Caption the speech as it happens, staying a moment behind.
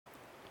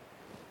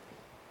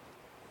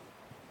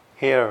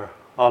here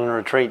on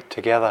retreat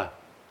together,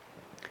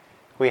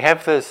 we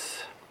have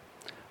this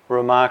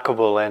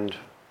remarkable and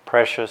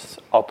precious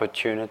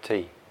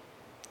opportunity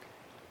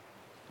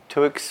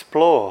to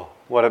explore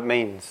what it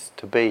means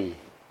to be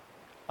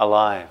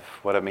alive,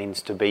 what it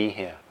means to be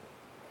here,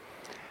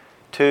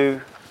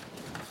 to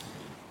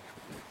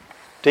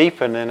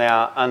deepen in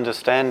our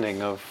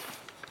understanding of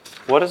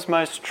what is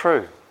most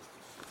true.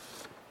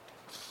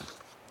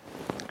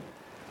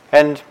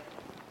 And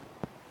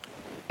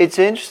it's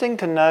interesting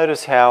to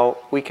notice how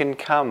we can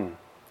come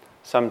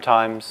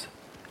sometimes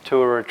to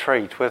a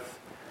retreat with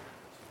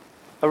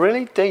a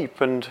really deep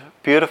and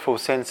beautiful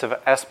sense of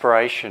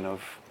aspiration,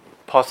 of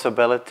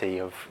possibility,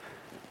 of,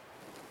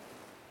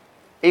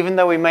 even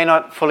though we may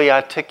not fully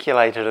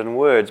articulate it in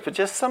words, but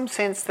just some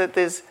sense that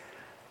there's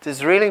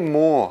really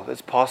more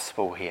that's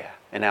possible here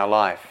in our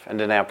life and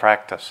in our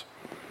practice.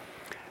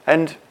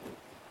 And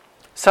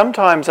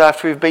sometimes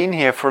after we've been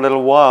here for a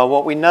little while,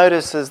 what we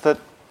notice is that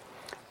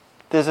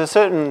there's a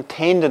certain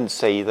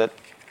tendency that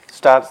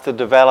starts to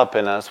develop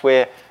in us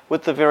where,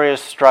 with the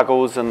various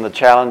struggles and the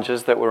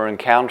challenges that we're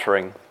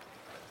encountering,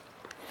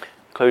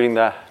 including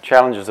the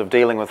challenges of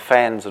dealing with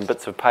fans and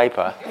bits of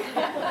paper,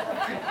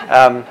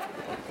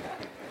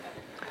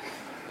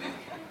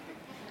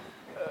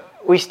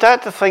 we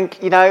start to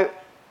think, it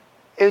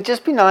would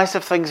just be nice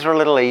if things were a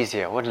little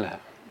easier, wouldn't it?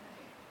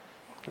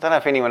 I don't know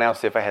if anyone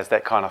else ever has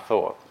that kind of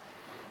thought.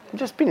 It would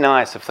just be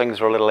nice if things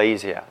were a little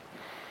easier.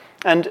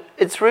 And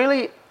it's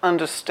really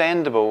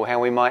understandable how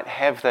we might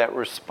have that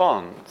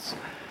response.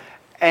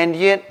 And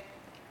yet,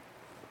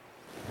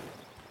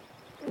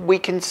 we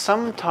can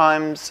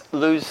sometimes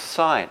lose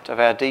sight of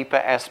our deeper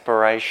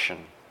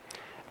aspiration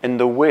in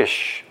the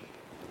wish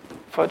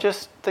for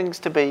just things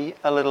to be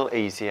a little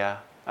easier,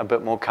 a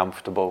bit more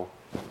comfortable,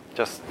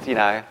 just,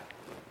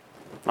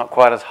 not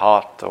quite as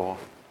hot or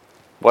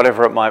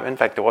whatever it might be. In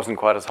fact, it wasn't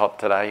quite as hot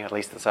today, at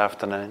least this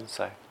afternoon,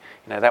 so,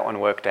 that one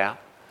worked out.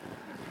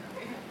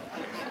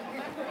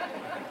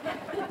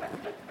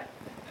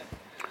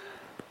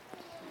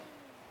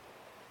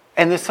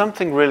 And there's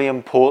something really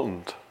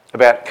important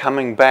about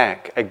coming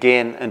back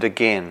again and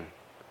again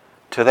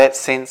to that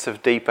sense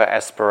of deeper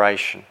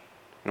aspiration.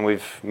 And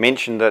we've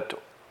mentioned it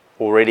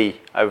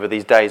already over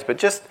these days, but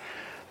just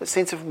the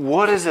sense of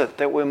what is it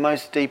that we're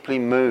most deeply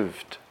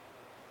moved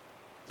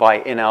by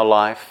in our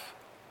life,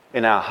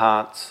 in our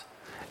hearts,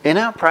 in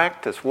our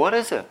practice. What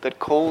is it that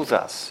calls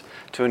us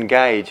to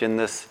engage in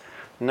this,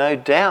 no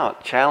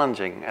doubt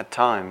challenging at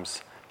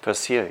times,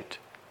 pursuit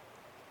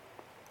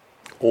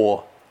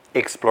or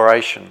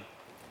exploration?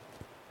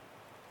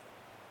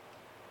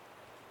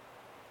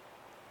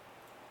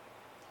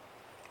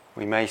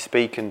 We may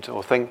speak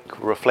or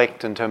think,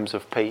 reflect in terms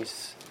of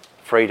peace,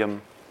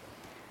 freedom,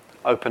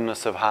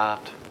 openness of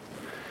heart,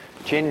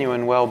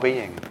 genuine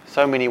well-being.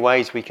 So many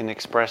ways we can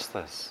express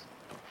this.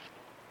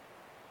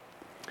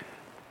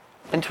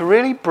 And to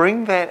really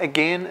bring that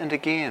again and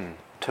again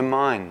to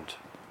mind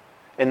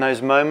in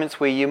those moments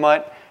where you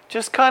might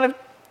just kind of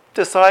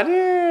decide,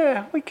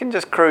 we can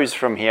just cruise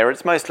from here,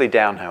 it's mostly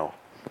downhill.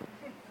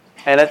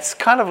 And it's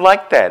kind of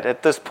like that.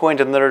 At this point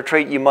in the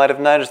retreat, you might have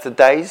noticed the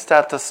days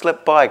start to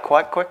slip by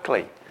quite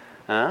quickly.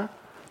 The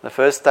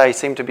first day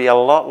seemed to be a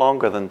lot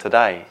longer than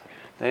today.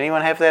 Did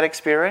anyone have that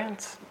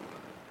experience?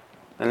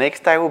 The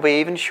next day will be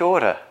even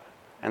shorter.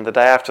 And the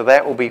day after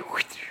that will be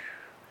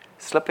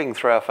slipping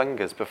through our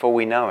fingers before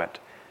we know it.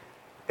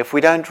 If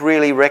we don't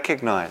really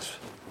recognize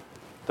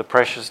the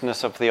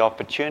preciousness of the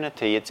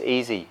opportunity, it's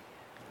easy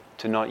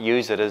to not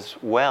use it as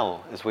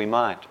well as we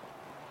might.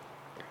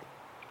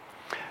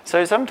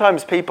 So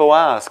sometimes people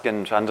ask,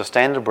 and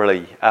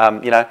understandably,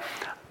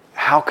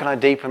 how can I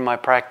deepen my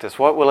practice?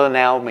 What will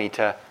allow me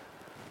to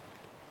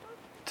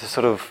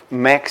sort of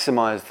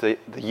maximize the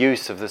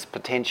use of this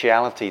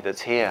potentiality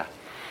that's here?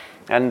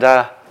 And,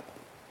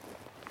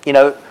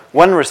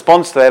 one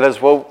response to that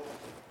is, well,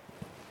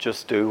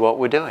 just do what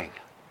we're doing,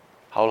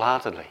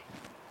 wholeheartedly.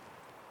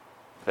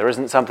 There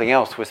isn't something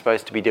else we're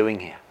supposed to be doing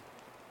here.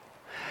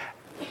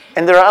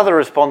 And there are other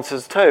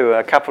responses too,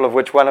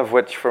 one of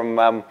which from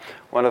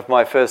one of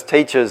my first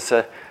teachers,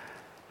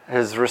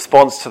 his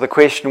response to the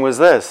question was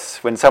this.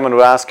 When someone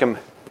would ask him,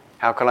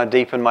 how can I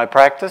deepen my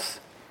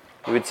practice?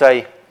 He would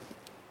say,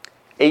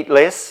 eat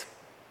less,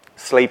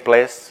 sleep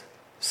less,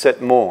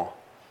 sit more.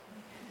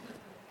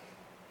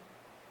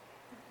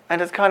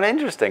 And it's kind of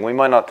interesting. We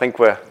might not think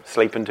we're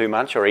sleeping too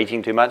much or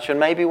eating too much, and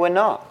maybe we're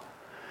not.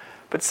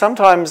 But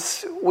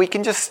sometimes we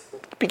can just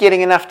be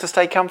getting enough to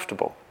stay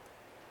comfortable.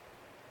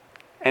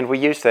 And we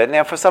use that.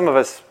 Now, for some of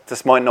us,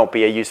 this might not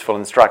be a useful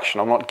instruction.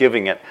 I'm not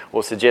giving it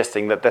or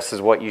suggesting that this is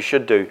what you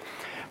should do.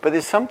 But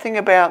there's something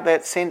about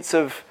that sense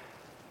of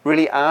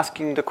really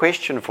asking the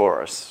question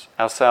for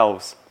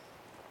ourselves,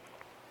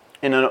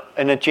 in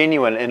a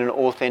genuine, in an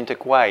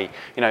authentic way.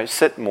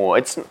 Sit more.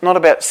 It's not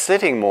about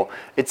sitting more.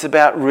 It's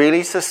about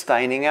really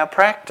sustaining our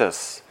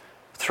practice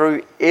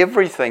through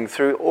everything,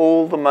 through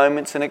all the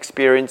moments and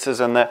experiences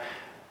and the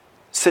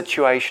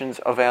situations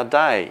of our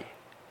day.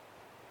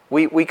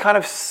 We kind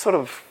of sort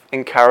of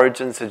encourage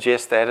and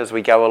suggest that as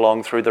we go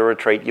along through the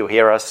retreat. You'll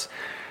hear us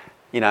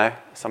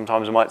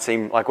Sometimes it might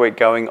seem like we're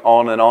going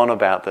on and on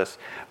about this,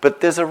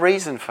 but there's a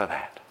reason for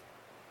that.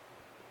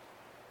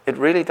 It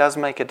really does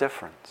make a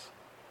difference.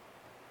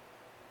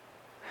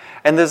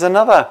 And there's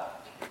another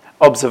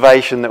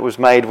observation that was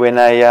made when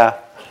I'm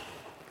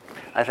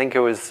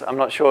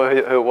not sure who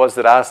it was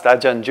that asked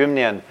Ajahn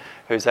Jumnian,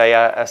 who's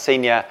a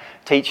senior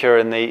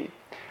teacher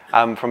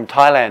from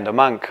Thailand, a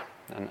monk,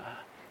 a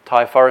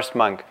Thai forest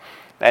monk,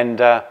 and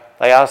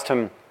they asked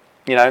him,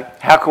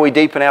 how can we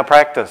deepen our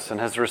practice? And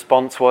his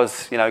response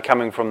was,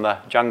 coming from the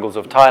jungles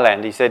of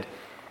Thailand, he said,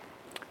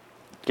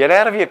 get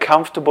out of your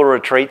comfortable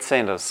retreat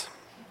centres.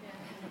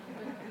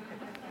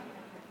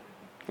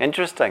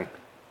 Interesting.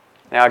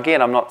 Now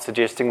again, I'm not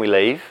suggesting we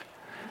leave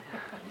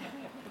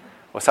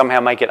or somehow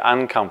make it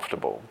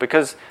uncomfortable,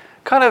 because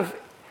kind of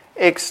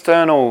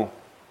external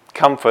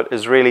comfort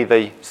is really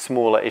the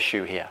smaller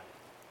issue here.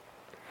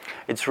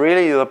 It's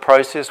really the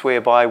process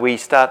whereby we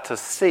start to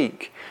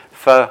seek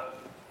for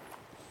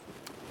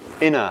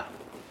inner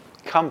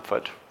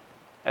comfort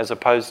as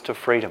opposed to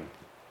freedom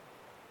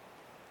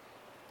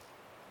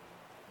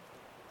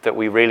that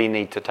we really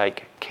need to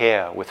take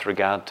care with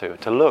regard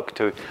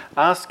to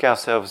ask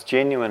ourselves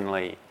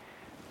genuinely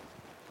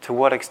to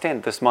what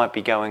extent this might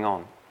be going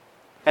on.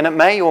 And it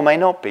may or may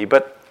not be,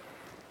 but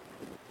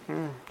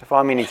if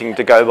I'm anything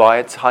to go by,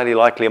 it's highly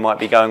likely it might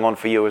be going on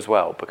for you as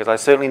well, because I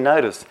certainly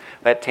notice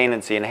that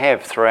tendency and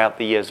have throughout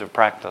the years of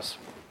practice.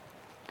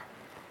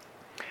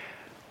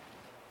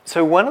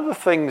 So one of the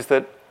things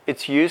that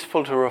it's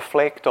useful to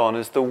reflect on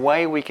is the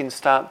way we can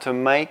start to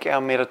make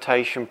our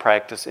meditation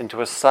practice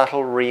into a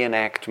subtle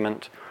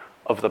reenactment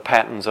of the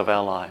patterns of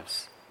our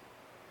lives,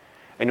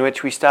 in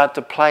which we start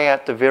to play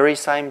out the very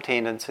same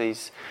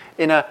tendencies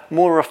in a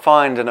more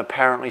refined and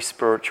apparently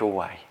spiritual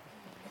way.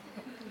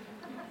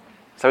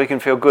 So we can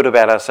feel good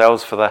about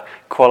ourselves for the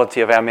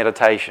quality of our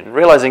meditation,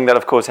 realizing that,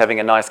 of course, having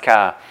a nice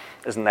car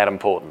isn't that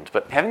important,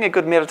 but having a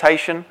good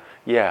meditation,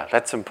 yeah,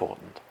 that's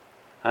important.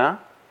 Huh?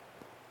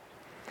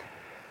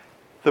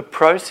 The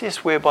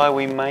process whereby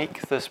we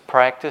make this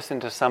practice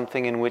into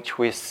something in which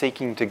we're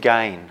seeking to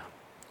gain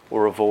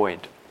or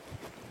avoid.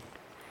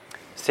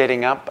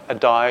 Setting up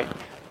where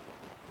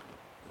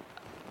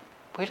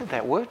did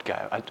that word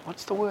go?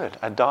 What's the word?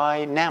 A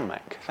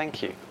dynamic.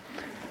 Thank you.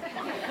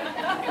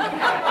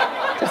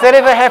 Does that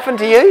ever happen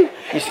to you?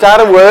 You start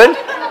a word.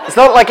 It's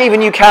not like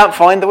even you can't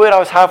find the word. I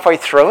was halfway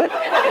through it.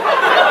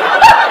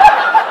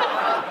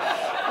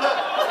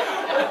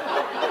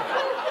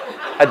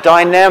 A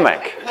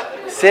dynamic.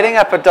 Setting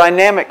up a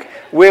dynamic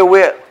where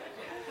we're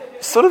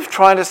sort of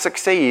trying to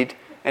succeed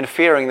and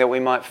fearing that we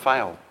might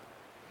fail.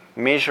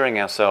 Measuring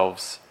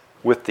ourselves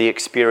with the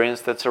experience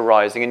that's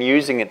arising and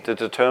using it to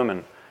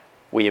determine,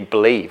 we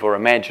believe or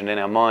imagine in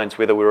our minds,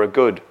 whether we're a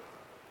good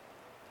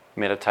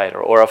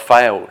meditator or a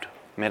failed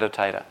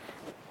meditator.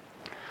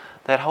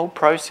 That whole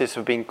process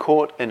of being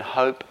caught in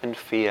hope and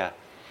fear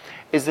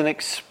is an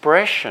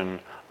expression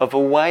of a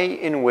way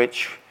in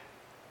which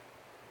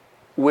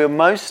we're,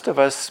 most of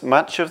us,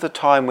 much of the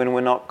time when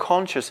we're not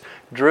conscious,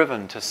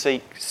 driven to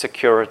seek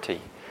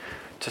security,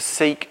 to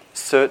seek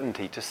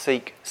certainty, to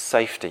seek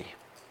safety,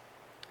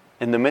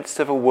 in the midst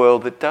of a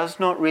world that does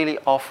not really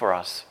offer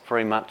us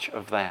very much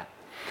of that.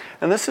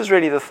 And this is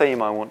really the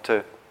theme I want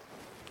to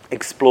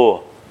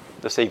explore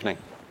this evening.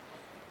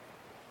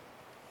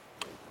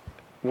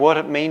 What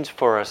it means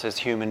for us as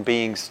human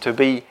beings to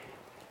be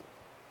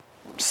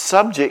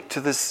subject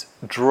to this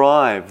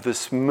drive,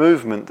 this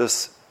movement,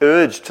 this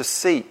urge to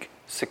seek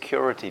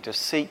security, to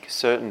seek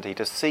certainty,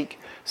 to seek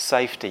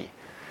safety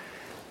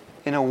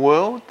in a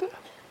world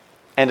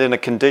and in a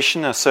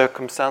condition, a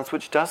circumstance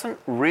which doesn't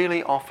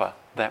really offer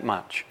that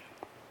much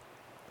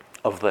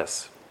of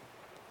this.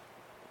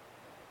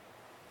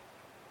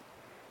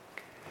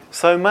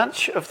 So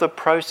much of the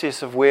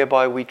process of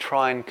whereby we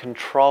try and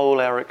control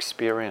our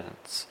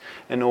experience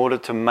in order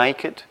to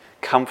make it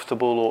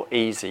comfortable or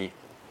easy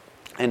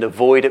and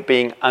avoid it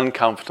being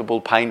uncomfortable,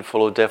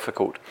 painful or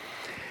difficult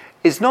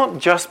is not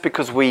just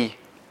because we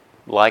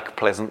like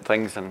pleasant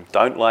things and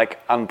don't like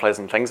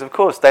unpleasant things. Of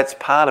course, that's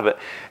part of it.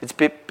 It's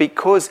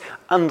because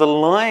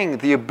underlying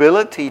the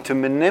ability to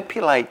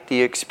manipulate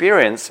the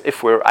experience,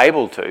 if we're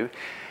able to,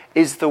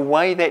 is the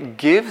way that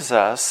gives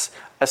us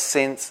a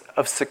sense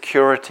of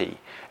security.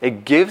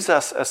 It gives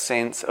us a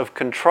sense of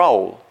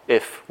control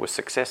if we're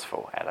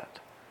successful at it.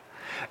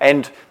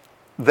 And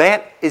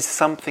that is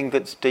something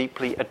that's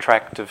deeply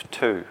attractive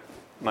to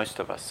most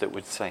of us, it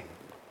would seem.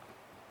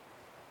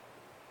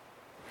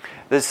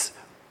 This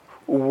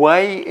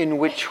way in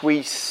which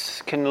we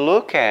can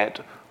look at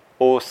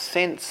or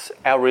sense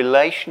our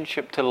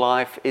relationship to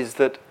life is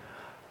that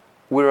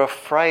we're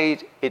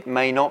afraid it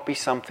may not be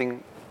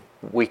something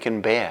we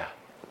can bear.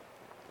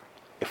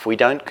 If we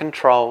don't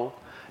control,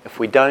 if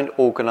we don't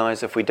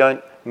organize, if we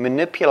don't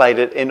manipulate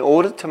it in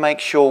order to make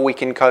sure we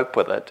can cope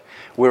with it,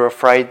 we're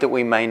afraid that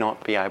we may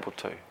not be able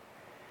to.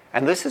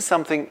 And this is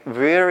something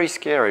very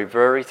scary,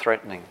 very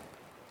threatening,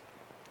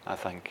 I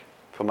think,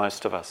 for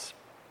most of us.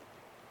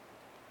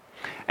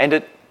 And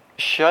it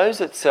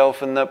shows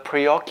itself in the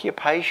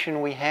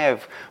preoccupation we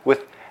have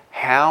with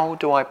how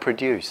do I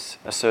produce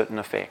a certain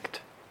effect?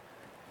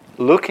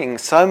 Looking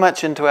so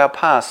much into our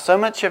past, so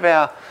much of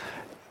our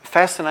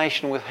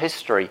fascination with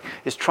history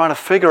is trying to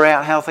figure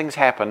out how things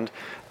happened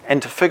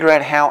and to figure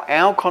out how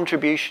our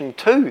contribution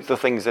to the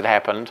things that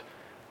happened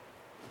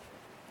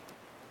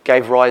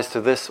gave rise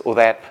to this or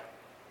that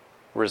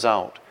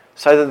result.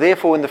 So that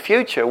therefore in the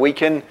future we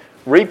can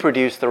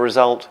reproduce the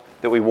result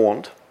that we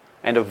want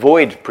and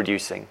avoid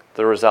producing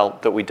the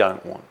result that we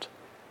don't want.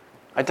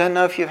 I don't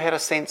know if you've had a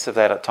sense of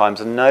that at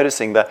times, and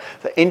noticing the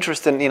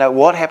interest in,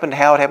 what happened,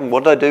 how it happened,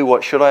 what did I do,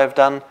 what should I have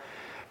done,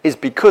 is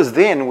because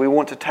then we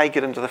want to take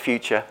it into the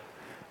future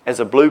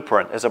as a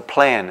blueprint, as a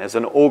plan, as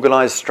an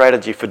organised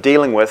strategy for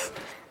dealing with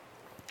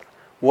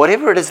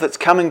whatever it is that's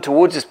coming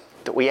towards us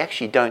that we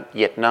actually don't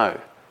yet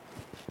know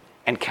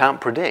and can't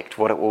predict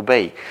what it will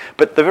be.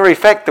 But the very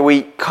fact that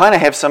we kind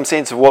of have some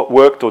sense of what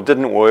worked or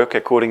didn't work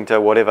according to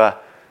whatever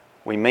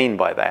we mean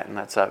by that, and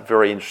that's a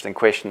very interesting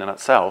question in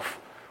itself,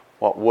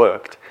 what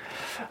worked.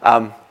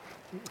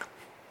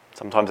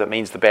 Sometimes it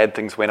means the bad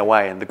things went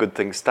away and the good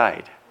things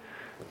stayed.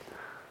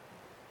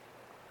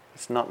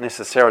 It's not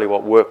necessarily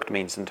what worked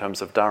means in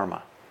terms of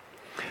Dharma.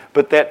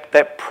 But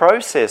that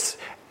process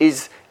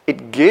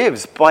it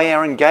gives, by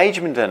our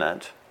engagement in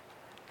it,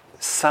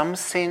 some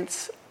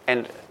sense,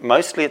 and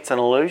mostly it's an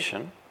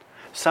illusion,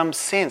 some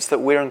sense that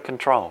we're in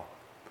control.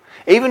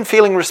 Even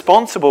feeling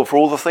responsible for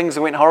all the things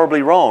that went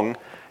horribly wrong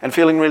and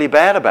feeling really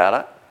bad about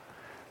it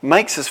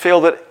makes us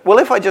feel that, well,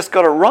 if I just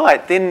got it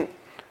right, then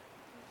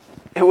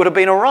it would have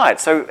been all right.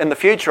 So in the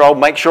future, I'll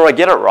make sure I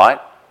get it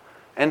right,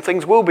 and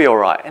things will be all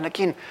right. And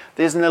again,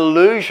 there's an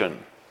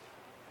illusion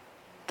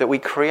that we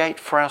create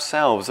for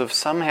ourselves of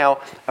somehow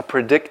a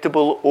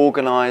predictable,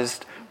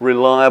 organised,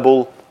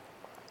 reliable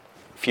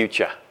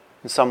future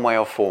in some way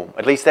or form.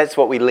 At least that's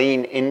what we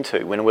lean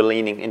into when we're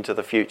leaning into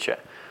the future.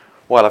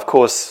 While, of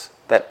course,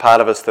 that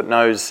part of us that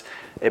knows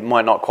it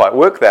might not quite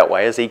work that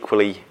way is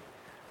equally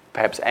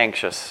perhaps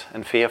anxious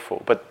and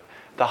fearful. But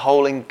the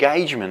whole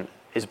engagement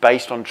is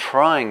based on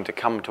trying to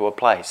come to a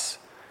place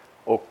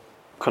or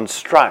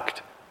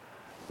construct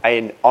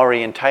an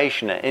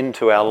orientation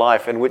into our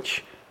life in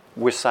which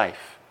we're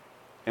safe,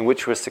 in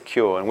which we're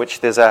secure, in which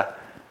there's a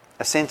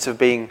sense of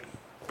being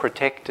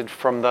protected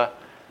from the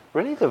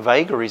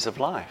vagaries of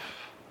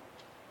life,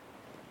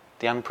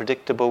 the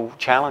unpredictable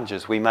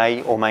challenges we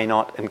may or may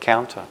not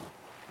encounter.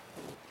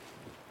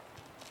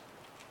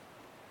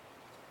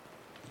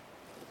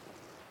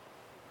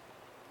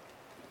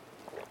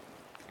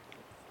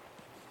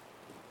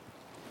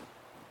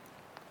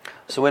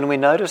 So when we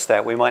notice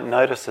that, we might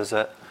notice there's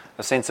a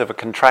sense of a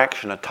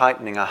contraction, a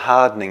tightening, a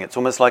hardening. It's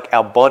almost like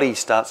our body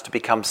starts to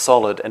become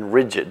solid and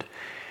rigid,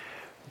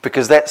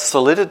 because that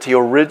solidity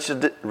or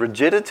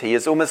rigidity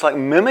is almost like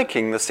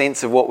mimicking the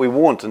sense of what we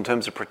want in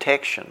terms of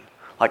protection,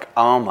 like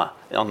armour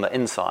on the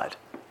inside.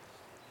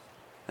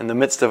 In the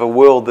midst of a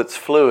world that's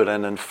fluid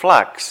and in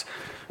flux,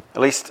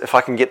 at least if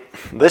I can get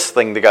this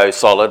thing to go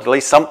solid, at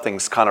least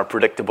something's kind of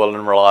predictable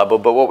and reliable.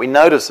 But what we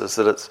notice is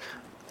that it's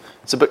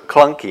a bit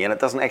clunky and it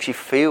doesn't actually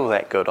feel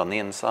that good on the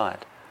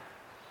inside.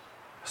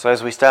 So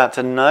as we start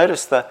to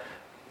notice the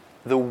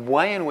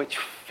way in which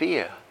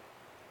fear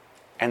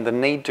and the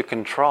need to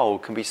control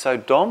can be so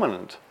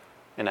dominant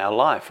in our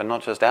life, and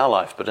not just our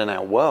life, but in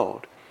our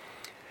world,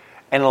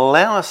 and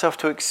allow ourselves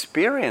to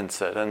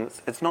experience it, and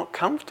it's not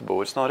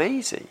comfortable, it's not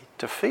easy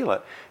to feel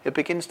it, it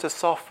begins to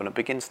soften, it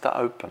begins to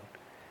open.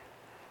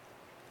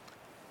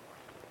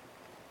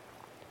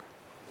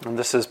 And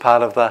this is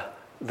part of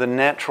the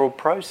natural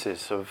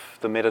process of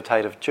the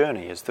meditative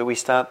journey, is that we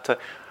start to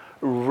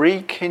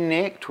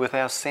reconnect with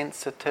our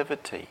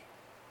sensitivity.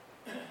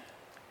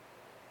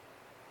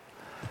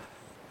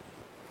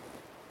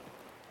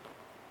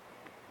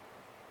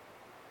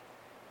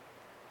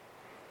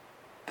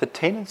 The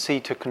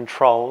tendency to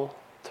control,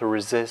 to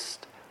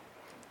resist,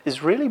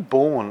 is really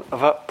born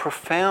of a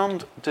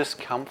profound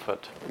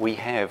discomfort we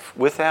have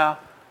with our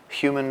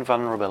human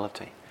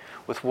vulnerability,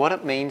 with what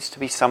it means to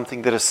be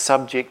something that is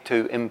subject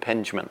to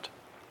impingement.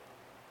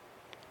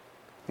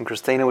 And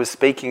Christina was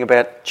speaking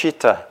about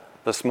citta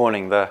this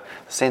morning, the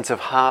sense of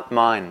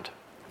heart-mind.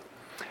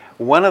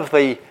 One of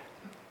the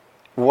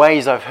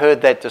ways I've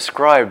heard that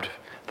described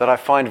that I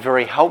find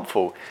very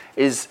helpful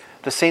is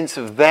the sense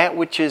of that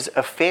which is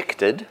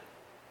affected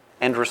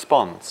and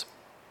responds.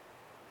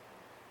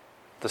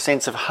 The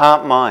sense of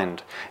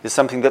heart-mind is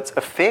something that's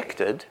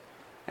affected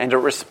and it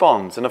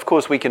responds. And of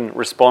course we can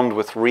respond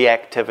with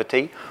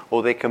reactivity,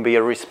 or there can be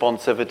a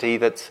responsivity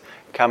that's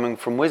coming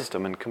from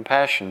wisdom and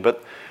compassion.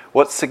 But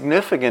what's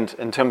significant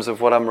in terms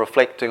of what I'm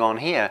reflecting on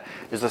here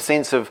is the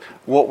sense of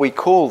what we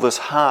call this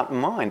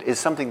heart-mind is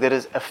something that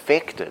is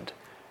affected,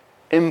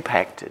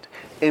 impacted,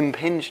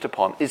 impinged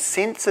upon, is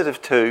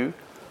sensitive to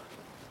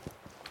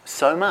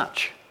so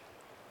much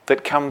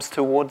that comes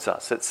towards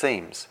us, it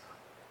seems,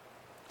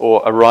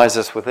 or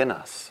arises within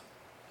us,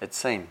 it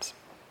seems.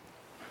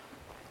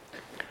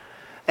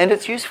 And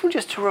it's useful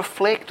just to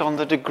reflect on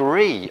the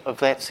degree of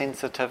that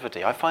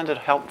sensitivity. I find it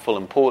helpful,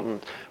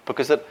 important,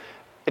 because it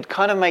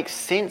kind of makes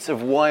sense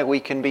of why we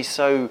can be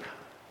so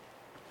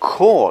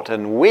caught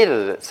and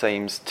wedded, it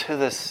seems, to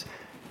this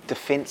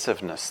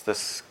defensiveness,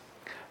 this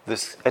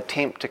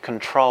attempt to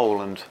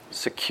control and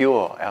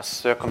secure our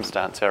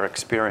circumstance, our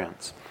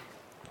experience.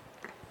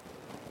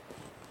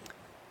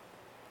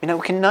 We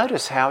can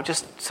notice how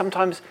just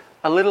sometimes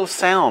a little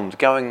sound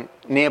going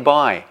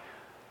nearby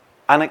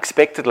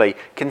unexpectedly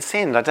can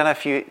send, I don't know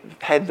if you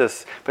had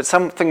this, but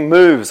something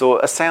moves or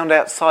a sound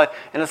outside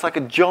and it's like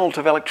a jolt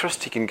of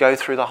electricity can go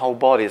through the whole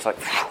body. It's like,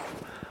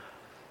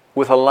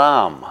 with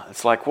alarm.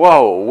 It's like,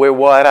 whoa, we're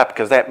wired up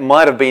because that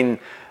might have been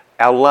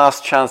our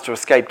last chance to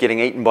escape getting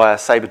eaten by a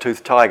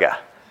saber-toothed tiger,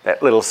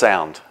 that little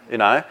sound,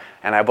 and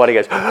our body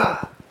goes,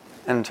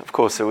 and of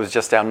course it was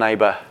just our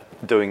neighbour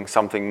doing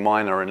something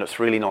minor and it's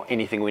really not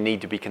anything we need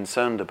to be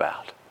concerned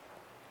about.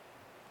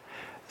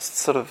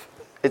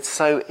 It's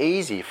so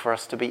easy for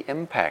us to be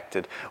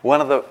impacted.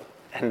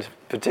 And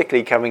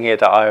particularly coming here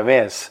to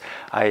IMS,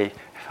 I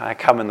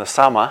come in the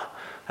summer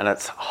and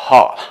it's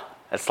hot.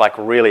 It's like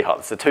really hot.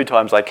 It's the 2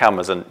 times I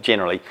come,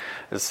 generally,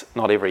 it's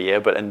not every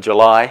year, but in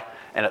July,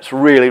 and it's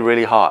really,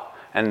 really hot.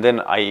 And then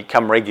I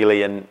come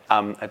regularly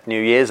at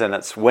New Year's and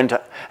it's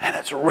winter and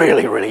it's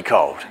really, really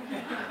cold.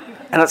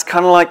 And it's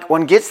kind of like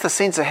one gets the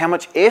sense of how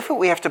much effort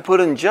we have to put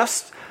in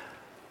just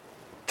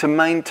to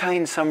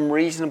maintain some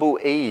reasonable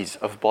ease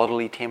of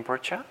bodily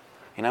temperature,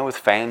 with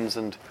fans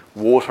and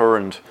water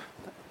and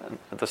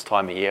at this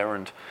time of year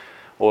and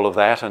all of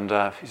that, and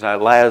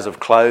layers of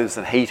clothes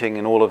and heating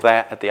and all of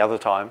that at the other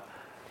time.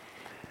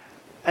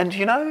 And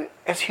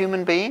as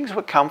human beings,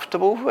 we're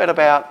comfortable at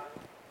about,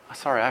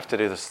 sorry, I have to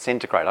do this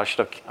centigrade. I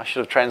should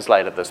have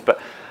translated this, but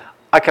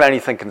I can only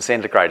think in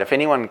centigrade. If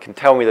anyone can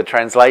tell me the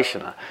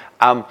translation,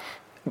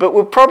 but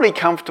we're probably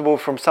comfortable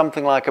from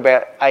something like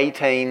about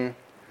 18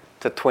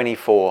 to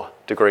 24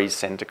 degrees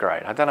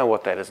centigrade. I don't know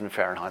what that is in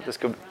Fahrenheit. This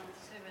could.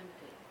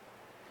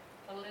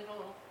 A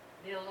little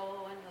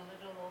below and a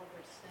little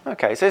over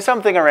 70. Okay, so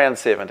something around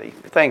 70.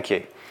 Thank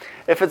you.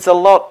 If it's a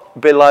lot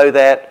below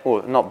that,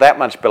 or not that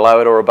much below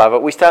it or above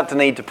it, we start to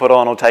need to put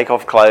on or take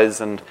off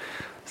clothes and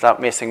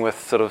start messing with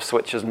sort of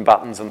switches and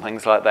buttons and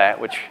things like that,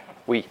 which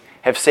we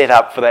have set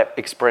up for that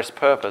express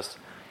purpose.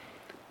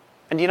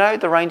 And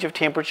the range of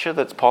temperature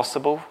that's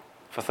possible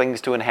for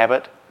things to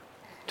inhabit,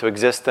 to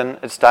exist in,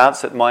 it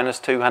starts at minus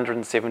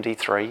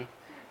 273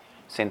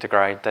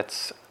 centigrade.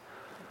 That's,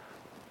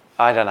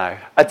 I don't know,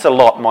 it's a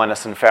lot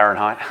minus in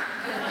Fahrenheit.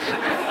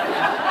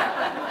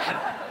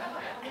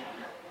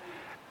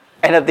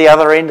 And at the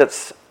other end,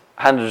 it's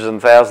hundreds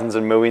and thousands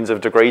and millions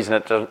of degrees,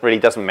 and it really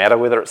doesn't matter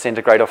whether it's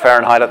centigrade or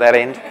Fahrenheit at that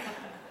end.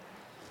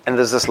 And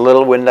there's this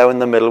little window in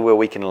the middle where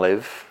we can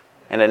live,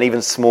 and an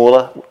even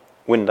smaller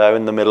window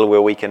in the middle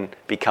where we can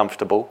be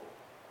comfortable.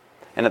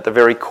 And at the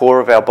very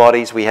core of our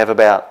bodies, we have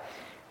about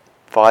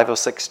 5 or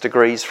 6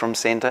 degrees from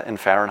centre in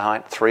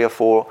Fahrenheit, 3 or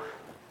 4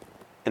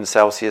 in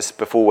Celsius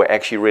before we're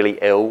actually really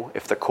ill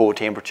if the core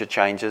temperature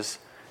changes,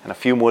 and a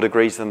few more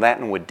degrees than that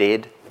and we're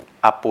dead,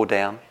 up or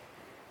down.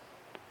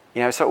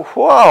 So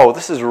whoa,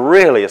 this is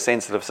really a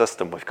sensitive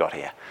system we've got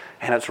here.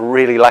 And it's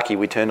really lucky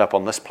we turned up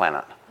on this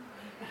planet.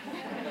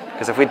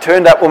 Because if we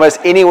turned up almost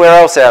anywhere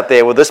else out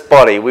there with this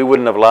body, we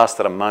wouldn't have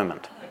lasted a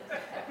moment.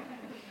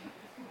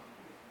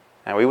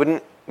 And we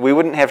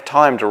wouldn't have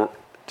time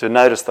to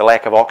notice the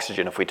lack of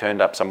oxygen if we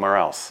turned up somewhere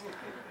else.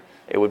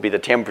 It would be the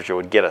temperature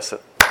would get us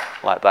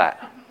like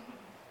that.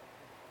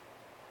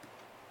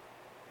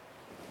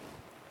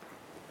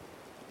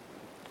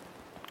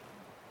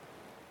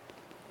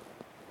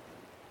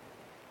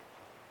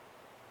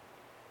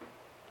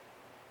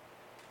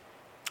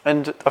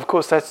 And of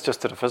course that's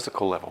just at a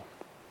physical level.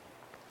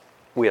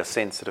 We are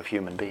sensitive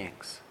human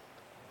beings.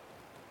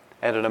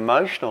 At an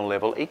emotional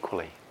level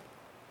equally.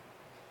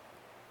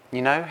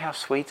 You know how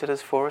sweet it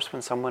is for us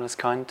when someone is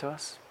kind to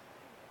us?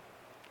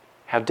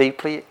 How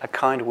deeply a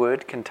kind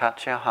word can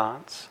touch our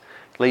hearts,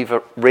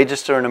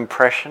 register an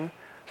impression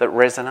that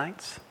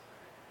resonates?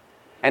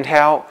 And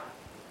how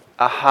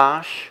a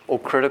harsh or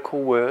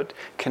critical word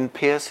can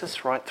pierce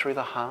us right through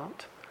the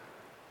heart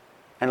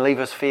and leave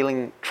us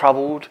feeling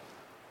troubled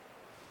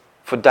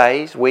for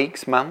days,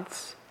 weeks,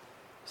 months,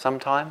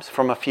 sometimes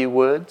from a few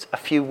words. A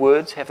few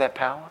words have that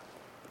power.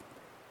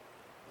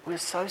 We're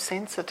so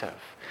sensitive.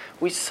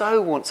 We so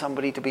want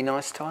somebody to be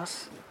nice to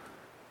us,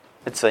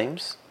 it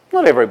seems.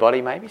 Not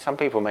everybody, maybe. Some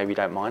people maybe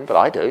don't mind, but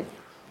I do.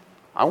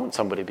 I want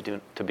somebody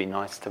to be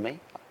nice to me.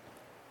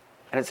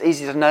 And it's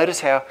easy to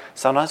notice how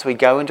sometimes we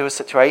go into a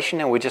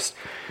situation and we're just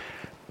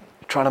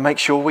trying to make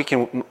sure we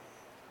can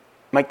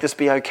make this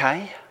be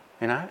okay.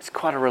 It's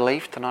quite a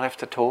relief to not have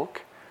to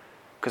talk.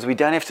 Because we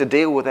don't have to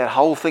deal with that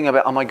whole thing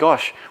about, oh my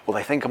gosh, will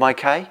they think I'm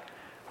okay?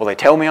 Will they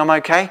tell me I'm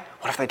okay?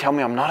 What if they tell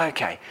me I'm not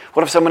okay?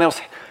 What if someone else,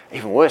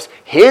 even worse,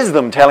 hears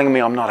them telling me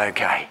I'm not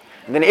okay?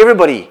 And then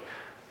everybody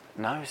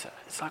knows it.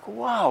 It's like,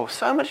 wow,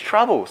 so much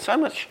trouble, so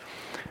much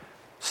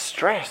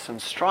stress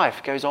and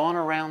strife goes on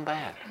around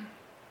that.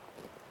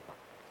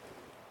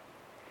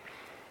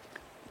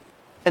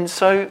 And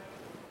so,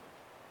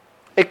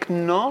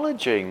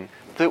 acknowledging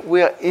that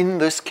we're in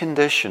this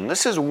condition,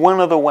 this is one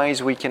of the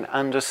ways we can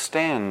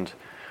understand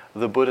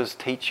the Buddha's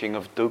teaching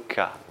of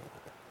dukkha,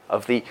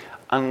 of the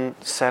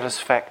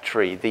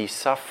unsatisfactory, the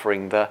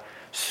suffering, the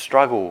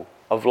struggle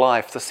of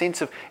life, the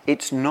sense of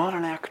it's not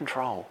in our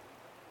control.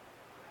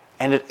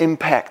 And it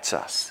impacts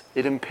us,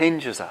 it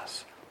impinges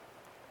us,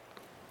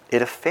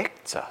 it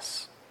affects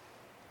us.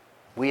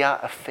 We are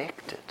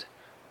affected.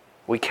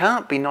 We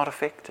can't be not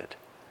affected.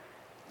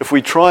 If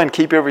we try and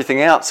keep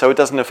everything out so it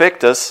doesn't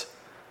affect us,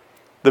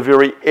 the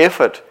very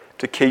effort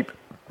to keep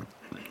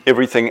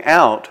everything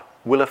out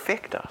will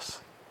affect us.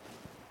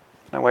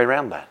 No way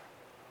around that.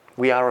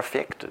 We are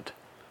affected.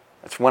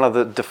 It's one of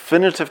the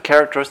definitive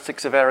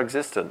characteristics of our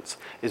existence,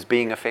 is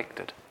being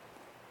affected.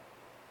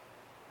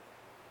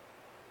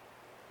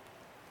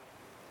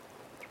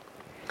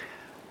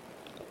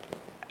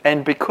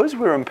 And because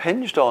we're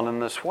impinged on in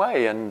this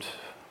way, and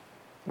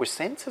we're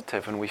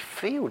sensitive and we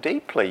feel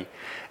deeply,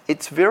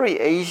 it's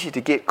very easy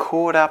to get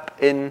caught up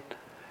in,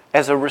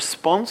 as a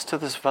response to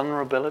this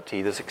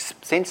vulnerability, this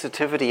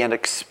sensitivity and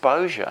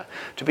exposure,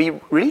 to be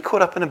really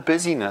caught up in a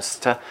busyness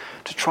to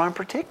try and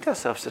protect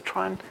ourselves, to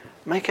try and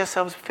make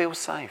ourselves feel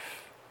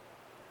safe.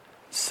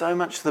 So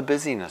much of the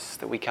busyness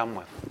that we come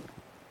with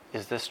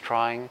is this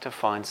trying to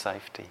find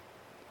safety.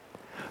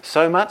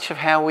 So much of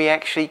how we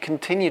actually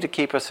continue to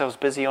keep ourselves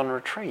busy on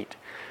retreat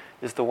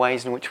is the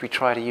ways in which we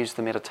try to use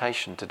the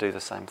meditation to do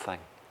the same thing.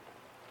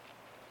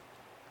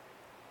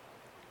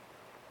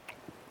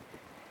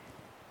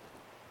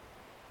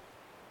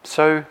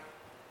 So,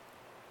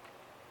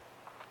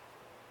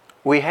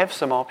 we have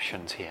some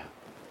options here.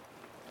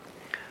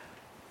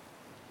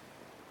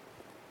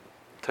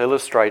 To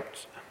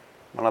illustrate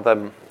one of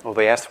them, or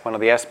one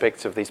of the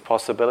aspects of these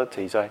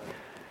possibilities, I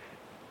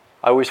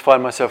always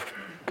find myself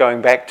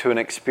going back to an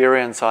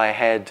experience I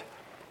had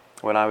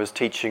when I was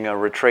teaching a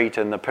retreat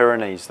in the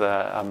Pyrenees,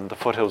 the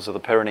foothills of the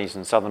Pyrenees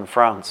in southern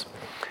France.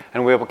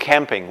 And we were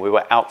camping, we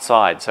were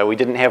outside, so we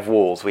didn't have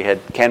walls, we had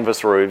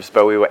canvas roofs,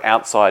 but we were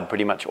outside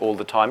pretty much all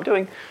the time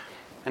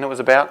and it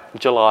was about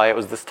July, it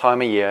was this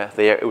time of year,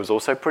 it was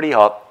also pretty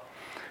hot,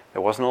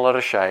 there wasn't a lot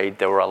of shade,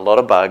 there were a lot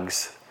of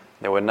bugs,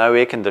 there were no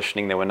air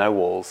conditioning, there were no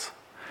walls.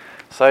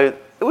 So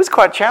it was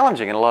quite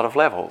challenging in a lot of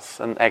levels,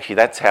 and actually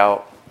that's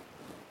how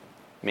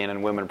men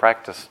and women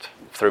practiced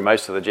through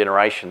most of the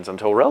generations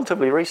until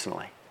relatively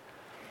recently.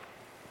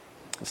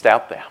 It's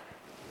out there.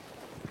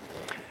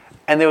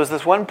 And there was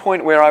this one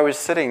point where I was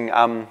sitting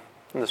in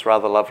this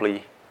rather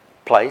lovely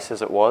place,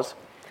 as it was,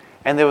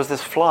 and there was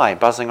this fly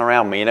buzzing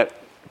around me, and it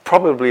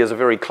probably is a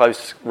very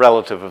close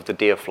relative of the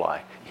deer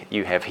fly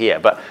you have here.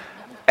 But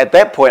at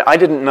that point, I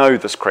didn't know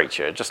this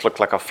creature. It just looked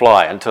like a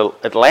fly until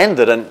it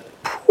landed, and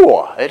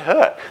it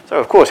hurt. So,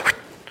 of course,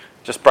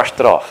 just brushed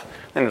it off.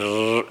 Then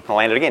I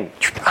landed again.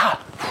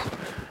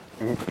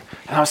 And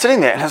I was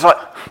sitting there, and I was like,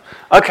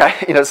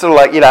 okay, sort of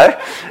like,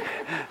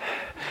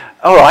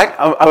 all right,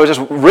 I was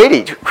just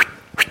ready.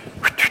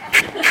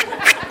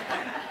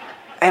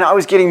 And I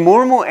was getting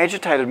more and more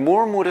agitated,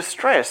 more and more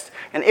distressed,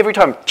 and every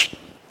time,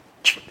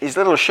 these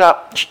little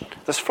sharp,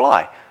 this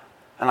fly.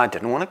 And I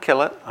didn't want to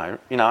kill it.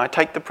 I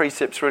take the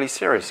precepts really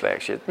seriously,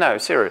 actually. No,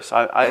 serious.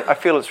 I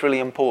feel it's really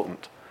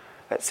important,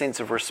 that sense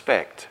of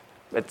respect.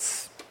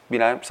 It's,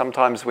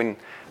 sometimes when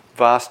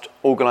vast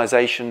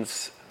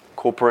organisations,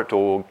 corporate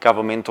or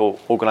governmental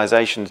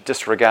organisations,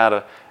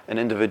 disregard an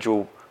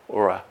individual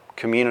or a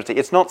community,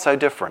 it's not so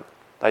different.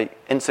 They're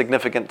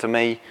insignificant to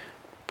me,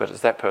 but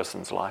it's that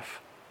person's life.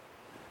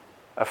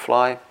 A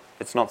fly,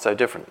 it's not so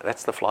different.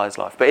 That's the fly's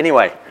life. But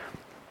anyway,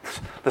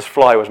 this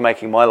fly was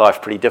making my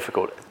life pretty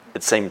difficult,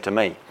 it seemed to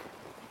me.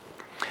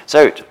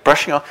 So,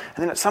 brushing off,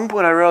 and then at some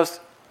point I realised,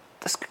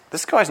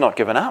 this guy's not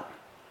given up.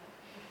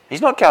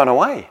 He's not going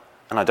away,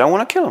 and I don't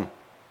want to kill him.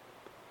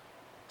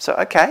 So,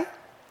 okay,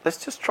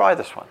 let's just try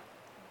this one.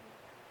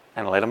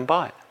 And let him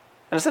bite.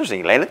 And it's interesting,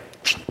 he landed.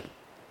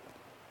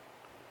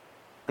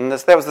 And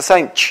that was the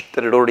same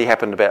that had already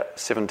happened about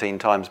 17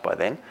 times by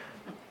then.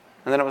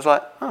 And then it was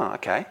like, oh,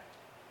 okay.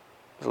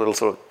 There's a little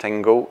sort of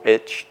tingle,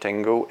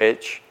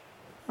 itch.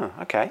 Oh,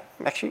 okay,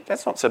 actually,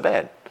 that's not so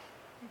bad.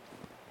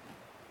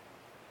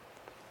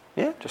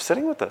 Yeah, just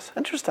sitting with this.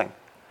 Interesting.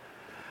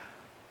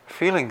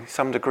 Feeling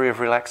some degree of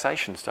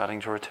relaxation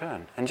starting to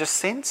return. And just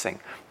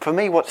sensing. For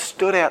me, what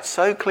stood out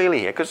so clearly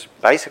here, because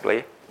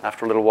basically,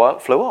 after a little while,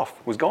 it flew off,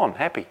 was gone,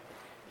 happy.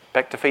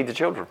 Back to feed the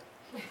children.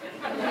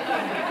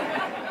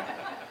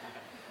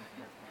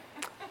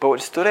 But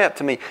what stood out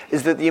to me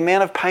is that the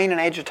amount of pain and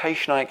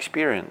agitation I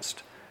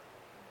experienced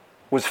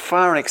was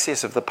far in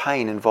excess of the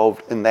pain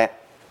involved in that.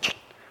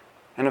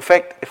 And in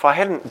fact, if I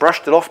hadn't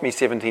brushed it off me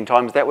 17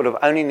 times, that would have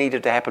only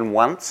needed to happen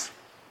once.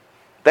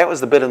 That was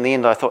the bit in the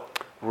end I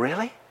thought,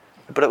 really?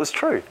 But it was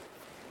true.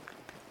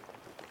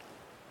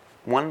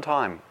 One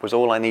time was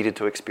all I needed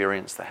to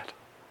experience that.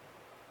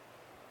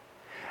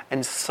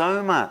 And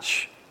so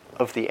much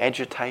of the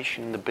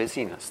agitation, the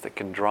busyness that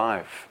can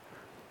drive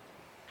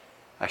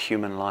a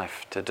human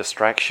life to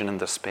distraction and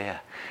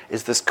despair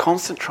is this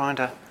constant trying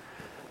to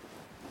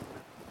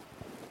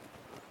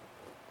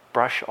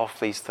brush off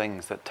these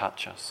things that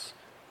touch us.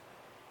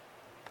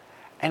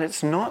 And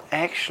it's not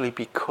actually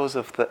because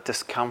of the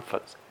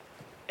discomfort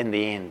in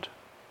the end,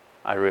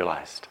 I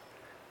realized.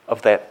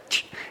 of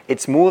that.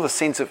 It's more the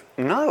sense of,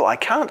 no, I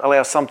can't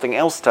allow something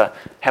else to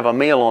have a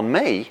meal on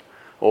me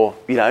or,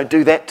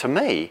 do that to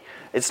me.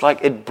 It's like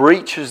it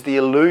breaches the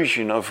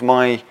illusion of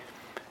my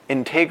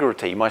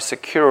integrity, my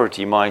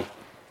security, my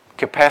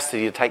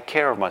capacity to take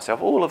care of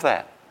myself, all of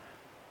that,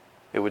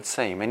 it would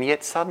seem. And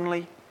yet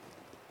suddenly,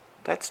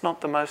 that's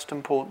not the most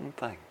important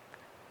thing.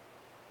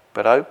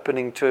 But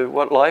opening to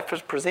what life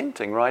is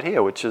presenting right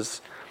here, which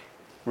is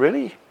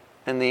really,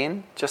 in the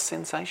end, just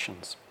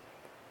sensations.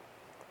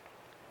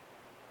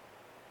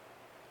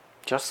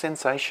 Just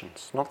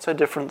sensations, not so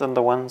different than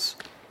the ones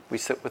we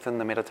sit within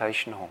the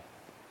meditation hall.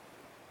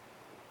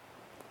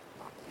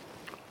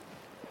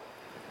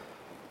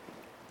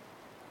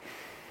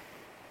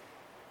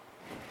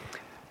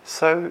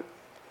 So,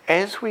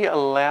 as we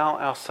allow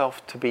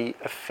ourselves to be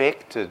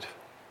affected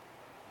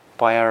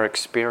by our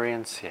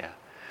experience here,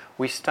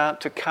 we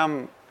start to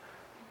come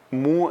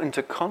more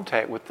into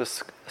contact with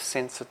this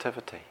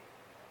sensitivity.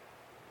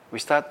 We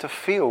start to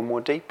feel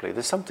more deeply.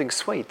 There's something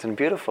sweet and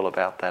beautiful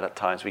about that at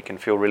times. We can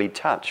feel really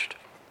touched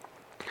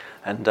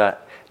and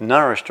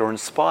nourished or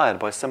inspired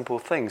by simple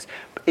things.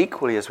 But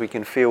equally as we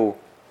can feel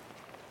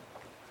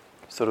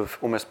sort of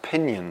almost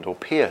pinioned or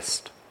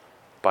pierced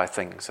by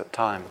things at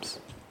times.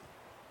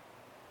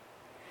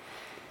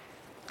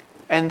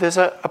 And there's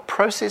a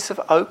process of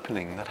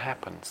opening that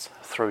happens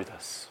through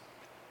this.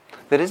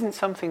 That isn't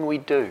something we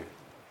do.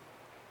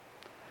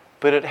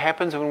 But it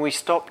happens when we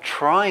stop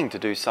trying to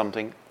do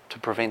something to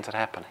prevent it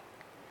happening.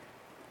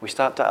 We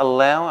start to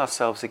allow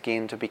ourselves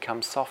again to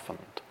become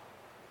softened.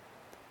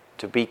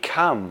 To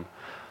become,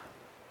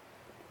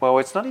 well,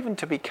 it's not even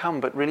to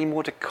become, but really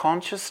more to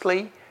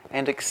consciously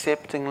and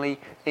acceptingly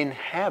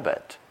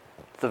inhabit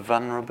the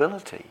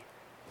vulnerability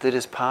that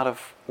is part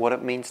of what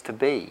it means to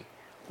be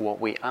what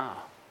we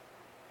are.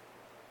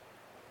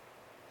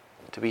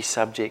 To be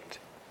subject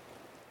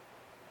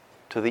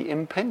to the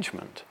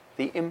impingement,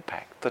 the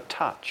impact, the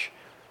touch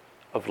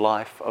of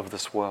life, of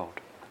this world.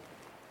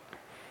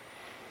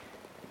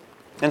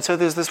 And so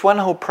there's this one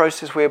whole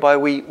process whereby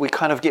we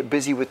kind of get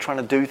busy with trying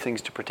to do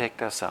things to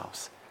protect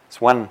ourselves. It's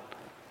one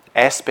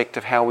aspect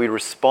of how we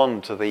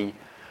respond to the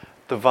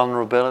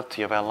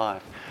vulnerability of our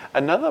life.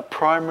 Another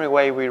primary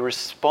way we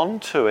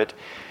respond to it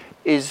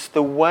is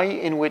the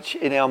way in which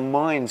in our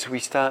minds we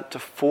start to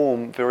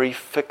form very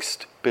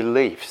fixed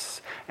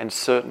beliefs and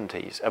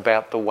certainties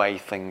about the way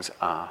things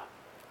are.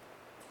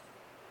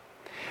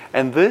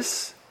 And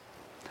this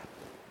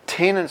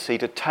tendency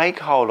to take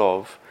hold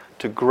of,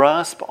 to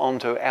grasp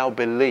onto our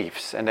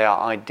beliefs and our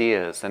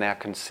ideas and our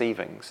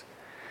conceivings,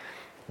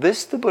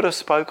 this the Buddha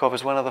spoke of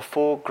as one of the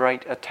 4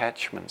 great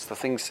attachments. The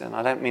things, and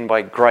I don't mean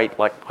by great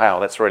like, wow,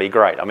 that's really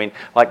great. I mean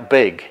like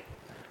big,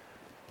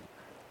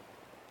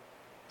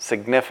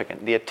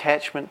 significant. The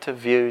attachment to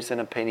views and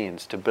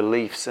opinions, to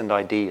beliefs and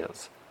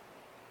ideas.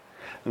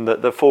 And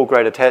the 4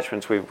 great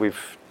attachments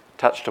we've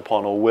touched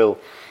upon or will,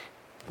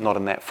 not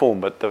in that form,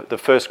 but the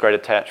first great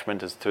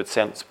attachment is to its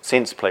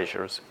sense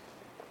pleasures.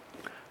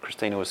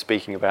 Christina was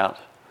speaking about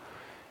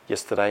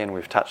yesterday, and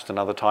we've touched on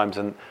other times.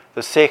 And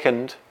the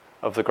second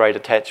of the great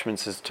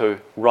attachments is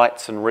to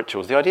rites and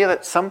rituals. The idea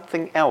that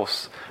something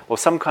else or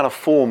some kind of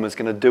form is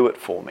going to do it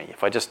for me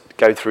if I just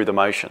go through the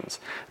motions.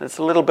 And it's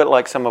a little bit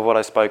like some of what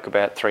I spoke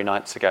about 3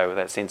 nights ago, with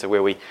that sense of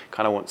where we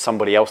kind of want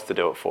somebody else to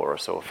do it for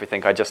us, or if we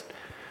think I just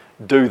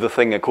do the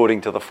thing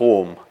according to the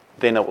form,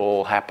 then it will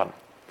all happen.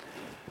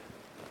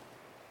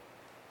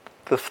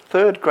 The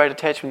third great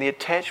attachment, the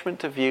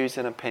attachment to views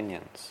and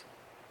opinions.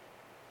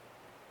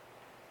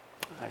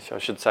 Actually, I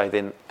should say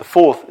then, the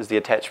fourth is the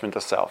attachment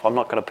to self. I'm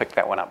not going to pick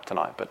that one up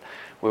tonight, but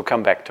we'll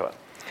come back to it.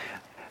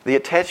 The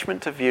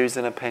attachment to views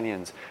and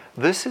opinions.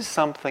 This is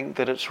something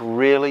that it's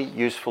really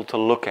useful to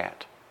look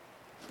at.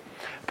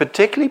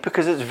 Particularly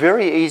because it's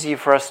very easy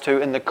for us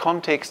to, in the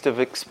context of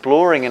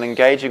exploring and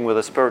engaging with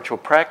a spiritual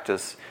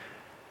practice,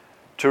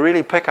 to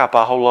really pick up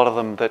a whole lot of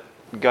them that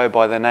go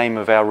by the name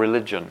of our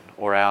religion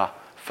or our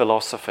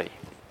philosophy.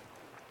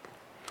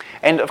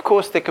 And of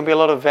course there can be a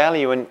lot of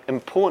value and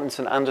importance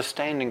in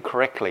understanding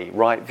correctly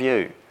right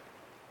view.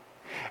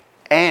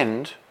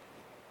 And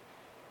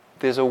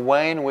there's a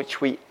way in which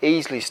we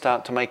easily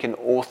start to make an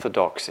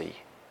orthodoxy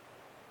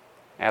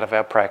out of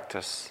our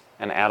practice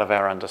and out of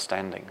our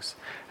understandings.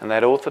 And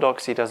that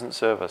orthodoxy doesn't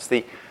serve us.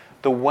 The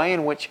way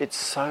in which it's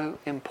so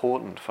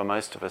important for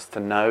most of us to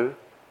know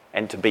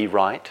and to be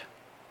right.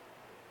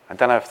 I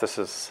don't know if this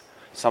is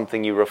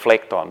something you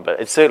reflect on, but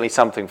it's certainly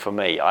something for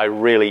me. I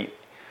really,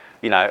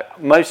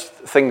 most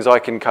things I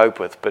can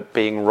cope with, but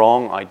being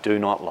wrong I do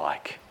not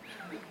like.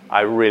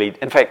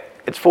 In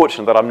fact, it's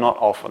fortunate that I'm not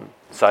often,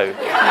 so...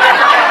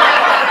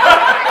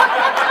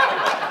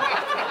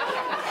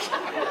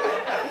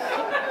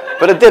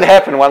 But it did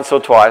happen once or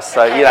twice,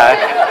 so,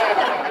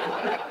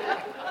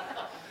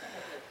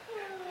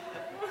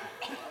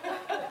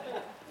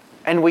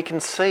 And we can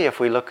see, if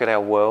we look at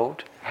our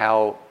world,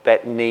 how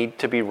that need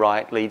to be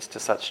right leads to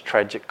such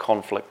tragic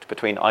conflict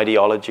between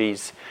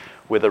ideologies,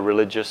 whether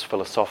religious,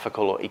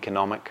 philosophical, or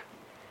economic,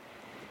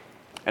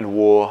 and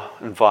war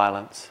and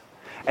violence.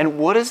 And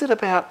what is it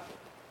about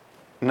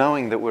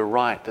knowing that we're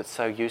right that's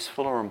so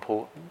useful or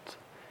important?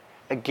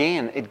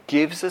 Again, it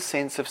gives a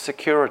sense of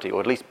security, or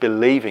at least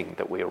believing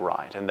that we're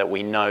right and that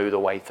we know the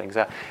way things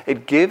are.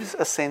 It gives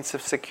a sense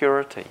of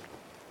security.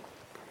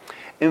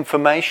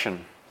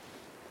 Information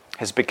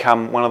has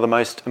become one of the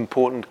most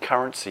important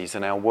currencies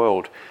in our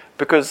world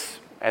because,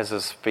 as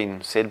has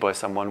been said by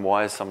someone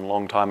wise some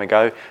long time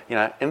ago,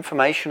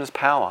 information is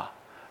power.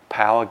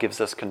 Power gives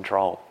us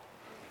control,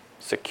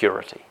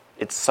 security.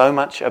 It's so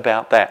much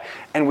about that.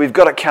 And we've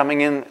got it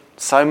coming in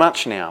so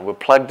much now. We're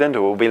plugged into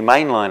it. We'll be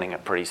mainlining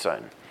it pretty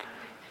soon.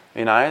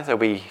 There'll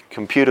be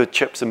computer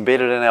chips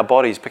embedded in our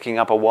bodies picking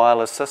up a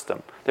wireless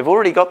system. They've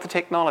already got the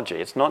technology.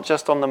 It's not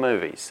just on the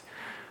movies.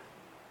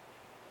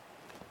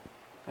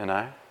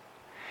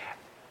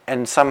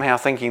 And somehow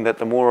thinking that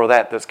the more of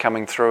that's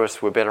coming through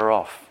us, we're better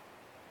off.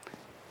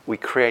 We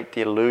create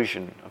the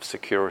illusion of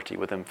security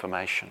with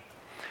information.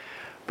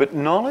 But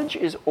knowledge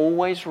is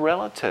always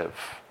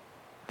relative.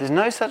 There's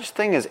no such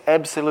thing as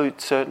absolute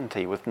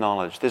certainty with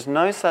knowledge. There's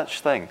no such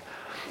thing.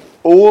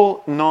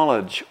 All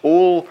knowledge,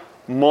 all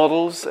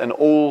models and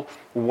all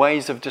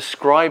ways of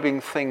describing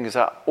things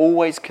are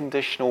always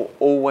conditional,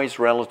 always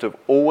relative,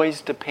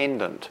 always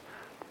dependent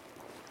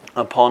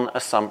upon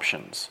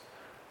assumptions.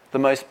 The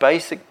most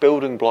basic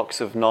building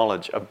blocks of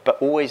knowledge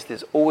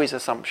there's always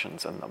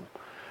assumptions in them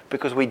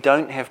because we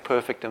don't have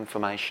perfect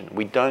information.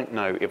 We don't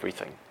know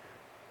everything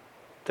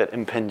that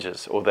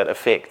impinges or that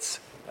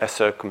affects a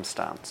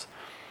circumstance.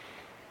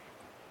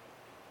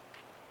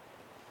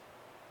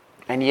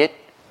 And yet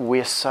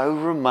we're so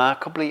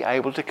remarkably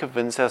able to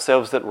convince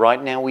ourselves that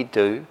right now we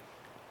do.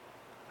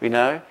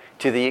 To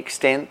the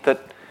extent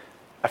that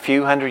a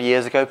few hundred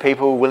years ago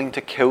people were willing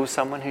to kill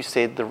someone who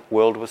said the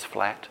world was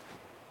flat.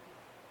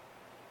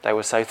 They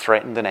were so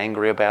threatened and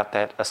angry about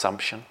that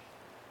assumption.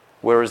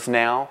 Whereas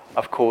now,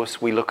 of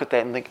course, we look at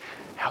that and think,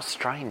 how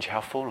strange,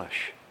 how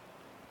foolish,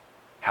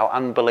 how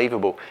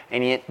unbelievable.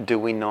 And yet, do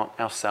we not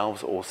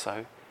ourselves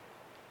also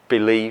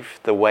believe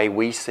the way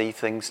we see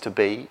things to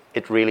be,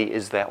 it really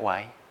is that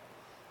way?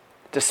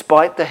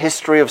 Despite the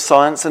history of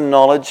science and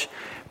knowledge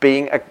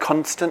being a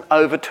constant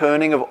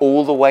overturning of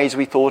all the ways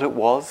we thought it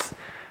was.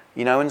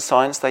 In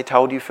science they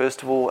told you,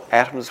 first of all,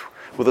 atoms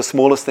were the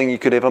smallest thing you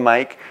could ever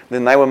make.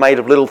 Then they were made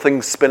of little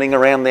things spinning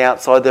around the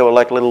outside. They were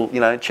like little,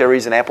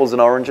 cherries and apples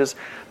and oranges.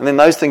 And then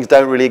those things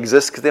don't really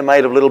exist because they're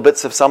made of little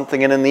bits of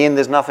something, and in the end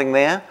there's nothing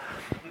there.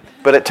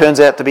 But it turns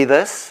out to be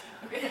this.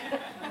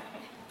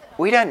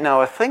 We don't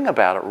know a thing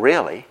about it,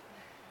 really.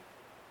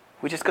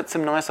 We just got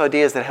some nice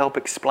ideas that help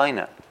explain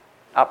it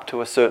up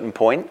to a certain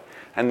point,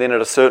 and then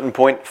at a certain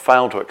point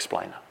fail to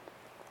explain it.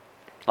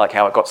 Like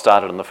how it got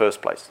started in the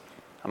first place,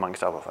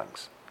 amongst other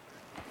things.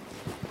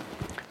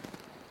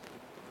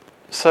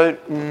 So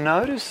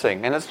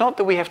noticing, and it's not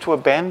that we have to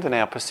abandon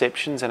our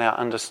perceptions and our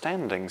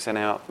understandings and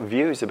our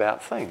views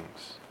about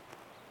things,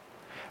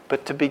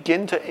 but to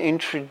begin to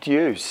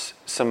introduce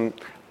some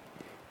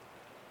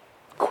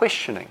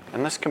questioning,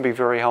 and this can be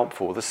very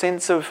helpful. The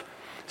sense of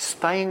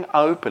staying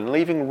open,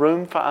 leaving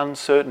room for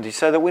uncertainty,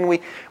 so that when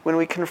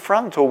we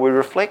confront or we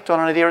reflect on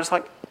an idea, it's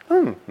like,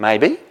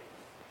 maybe,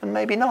 and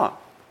maybe not.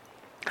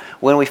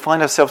 When we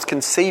find ourselves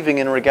conceiving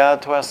in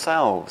regard to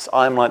ourselves,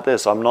 I'm like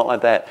this, I'm not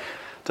like that,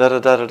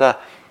 da-da-da-da-da.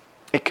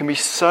 It can be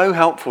so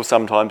helpful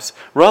sometimes,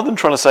 rather than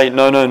trying to say,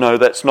 no,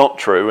 that's not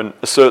true, and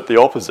assert the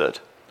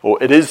opposite,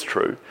 or it is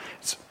true,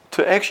 it's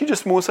to actually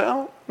just more say,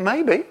 oh,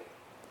 maybe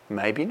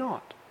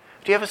not.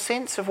 Do you have a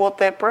sense of what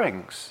that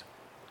brings?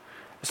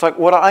 It's like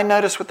what I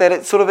notice with that,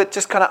 it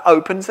just kind of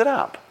opens it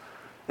up.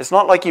 It's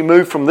not like you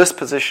move from this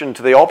position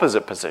to the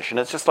opposite position.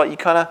 It's just like you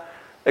kind of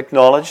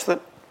acknowledge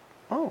that,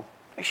 oh,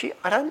 actually,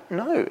 I don't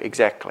know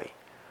exactly.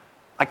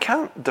 I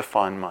can't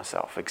define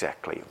myself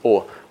exactly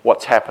or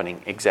what's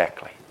happening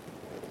exactly.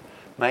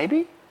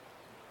 Maybe,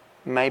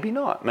 maybe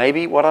not.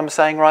 Maybe what I'm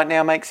saying right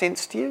now makes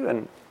sense to you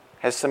and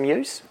has some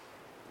use.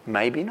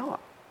 Maybe not.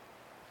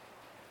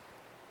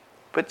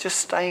 But just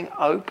staying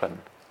open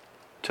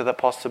to the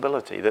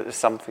possibility that there's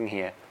something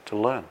here to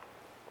learn.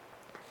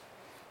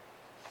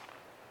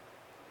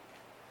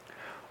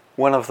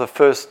 One of the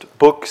first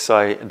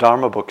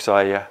Dharma books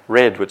I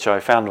read, which I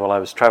found while I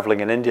was travelling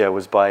in India,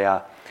 was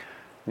by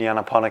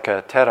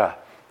Nyanaponika Thera,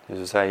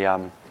 who's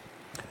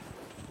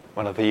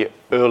one of the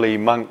early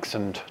monks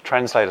and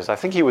translators. I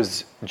think he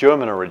was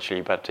German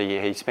originally, but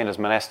he spent his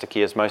monastic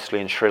years mostly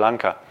in Sri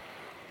Lanka.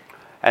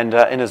 And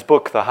in his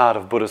book, The Heart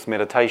of Buddhist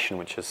Meditation,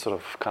 which is sort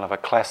of kind of a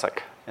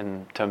classic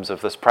in terms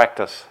of this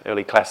practice,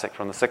 early classic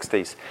from the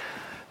 60s,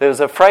 there's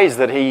a phrase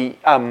that he,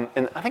 and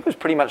I think it was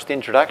pretty much the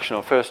introduction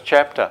or first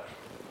chapter,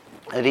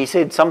 that he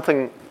said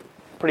something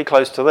pretty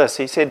close to this.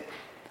 He said,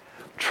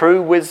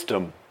 true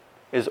wisdom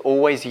is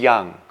always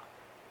young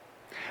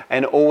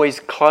and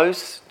always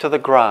close to the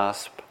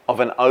grasp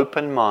of an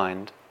open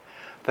mind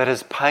that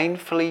has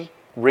painfully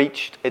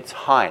reached its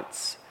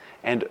heights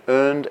and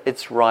earned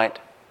its right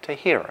to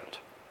hear it.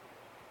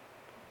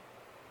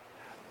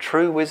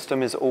 True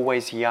wisdom is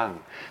always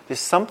young. There's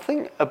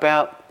something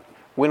about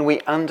when we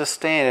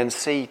understand and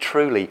see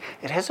truly,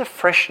 it has a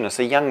freshness,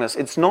 a youngness.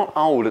 It's not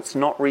old, it's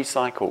not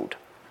recycled.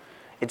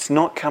 It's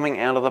not coming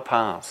out of the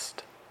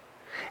past.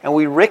 And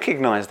we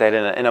recognize that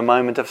in a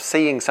moment of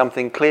seeing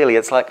something clearly.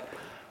 It's like,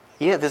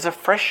 yeah, there's a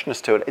freshness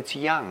to it. It's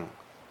young.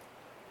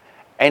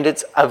 And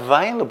it's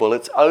available,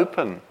 it's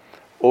open,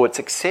 or it's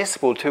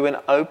accessible to an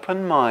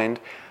open mind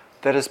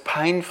that has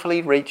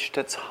painfully reached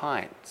its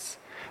heights.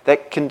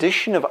 That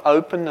condition of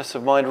openness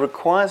of mind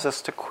requires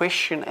us to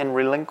question and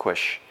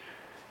relinquish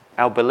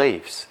our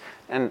beliefs.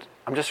 And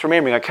I'm just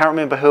remembering, I can't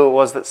remember who it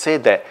was that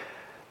said that.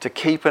 To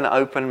keep an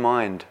open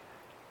mind,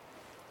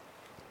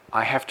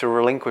 I have to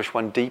relinquish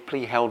one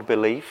deeply held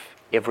belief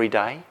every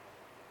day,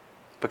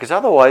 because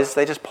otherwise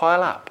they just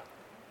pile up.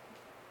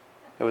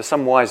 There was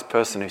some wise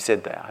person who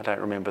said that. I don't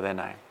remember their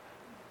name.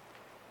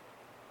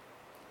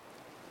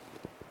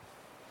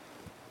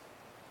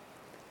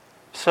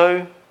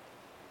 So,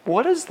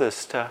 what is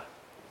this to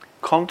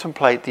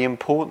contemplate the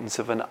importance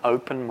of an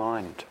open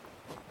mind?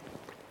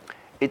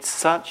 It's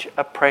such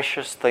a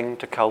precious thing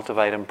to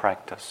cultivate and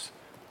practice.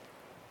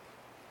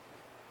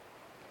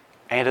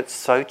 And it's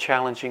so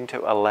challenging to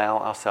allow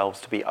ourselves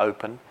to be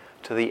open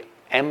to the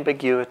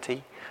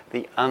ambiguity,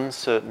 the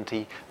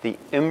uncertainty, the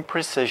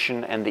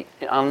imprecision and the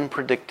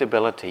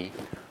unpredictability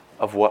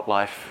of what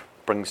life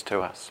brings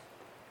to us.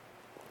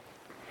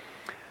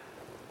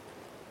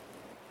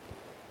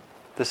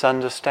 This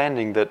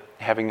understanding that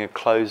having a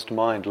closed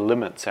mind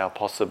limits our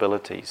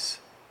possibilities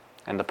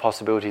and the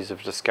possibilities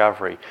of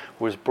discovery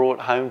was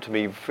brought home to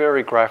me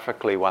very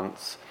graphically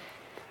once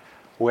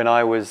when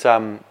I was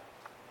in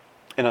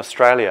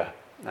Australia.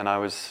 And I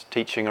was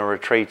teaching a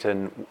retreat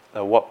in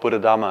Wat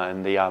Buddha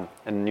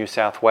in New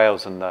South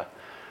Wales in the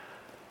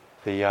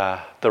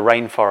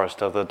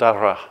rainforest of the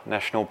Darra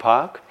National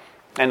Park.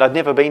 And I'd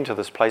never been to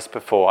this place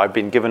before. I'd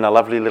been given a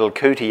lovely little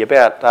cootie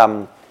about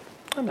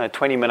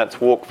 20 minutes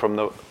walk from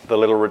the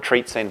little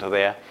retreat centre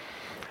there.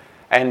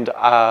 And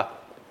the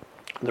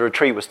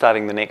retreat was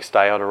starting the next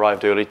day. I'd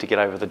arrived early to get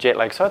over the jet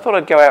lag. So I thought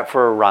I'd go out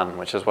for a run,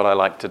 which is what I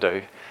like to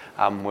do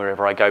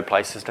wherever I go,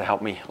 places to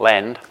help me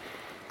land.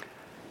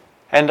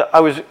 And I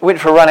went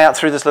for a run out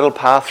through this little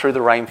path through the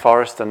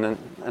rainforest and then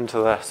into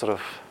the sort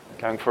of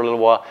going for a little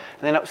while.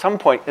 And then at some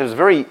point, it was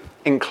very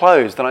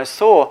enclosed, and I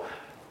saw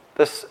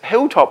this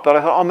hilltop that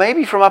I thought, oh,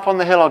 maybe from up on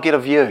the hill I'll get a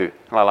view.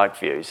 And I like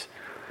views.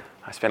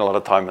 I spend a lot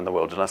of time in the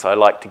wilderness. I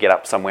like to get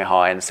up somewhere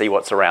high and see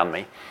what's around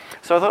me.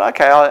 So I thought,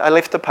 okay, I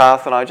left the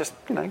path and I just,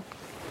 made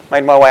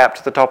my way up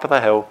to the top of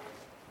the hill.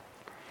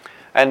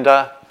 And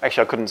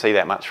actually I couldn't see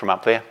that much from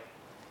up there.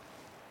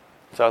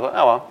 So I thought,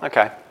 oh well,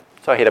 okay.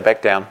 So I headed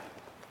back down.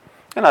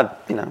 And I,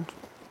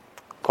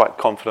 quite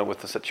confident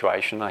with the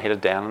situation. I headed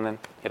down and then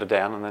headed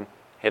down and then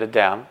headed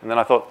down. And then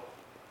I thought,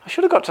 I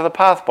should have got to the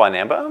path by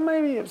now, but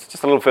maybe it was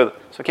just a little further.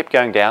 So I kept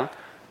going down. It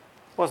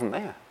wasn't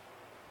there.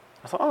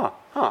 I thought,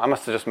 oh, I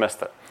must have just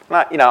missed it.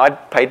 And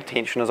I'd paid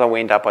attention as I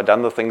went up. I'd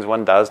done the things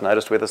one does,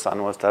 noticed where the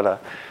sun was,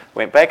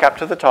 went back up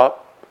to the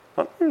top.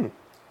 Thought,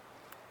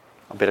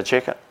 I better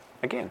check it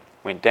again.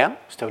 Went down,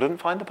 still didn't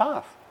find the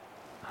path.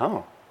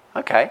 Oh,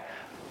 okay.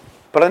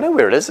 But I know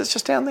where it is, it's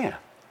just down there.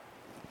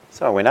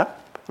 So I went up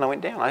and I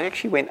went down. I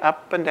actually went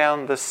up and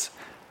down this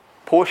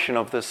portion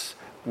of this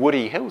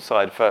woody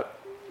hillside for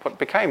what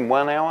became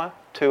 1 hour,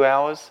 2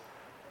 hours.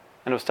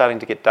 And it was starting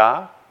to get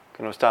dark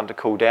and it was starting to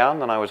cool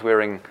down. And I was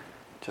wearing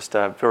just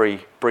a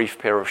very brief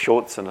pair of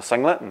shorts and a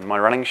singlet and my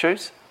running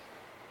shoes.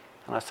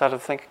 And I started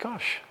to think,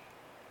 gosh,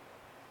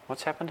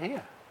 what's happened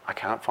here? I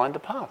can't find the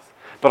path.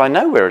 But I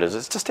know where it is.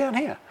 It's just down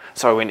here.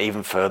 So I went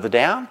even further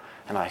down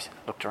and I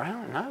looked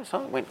around and no, it's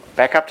not. Went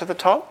back up to the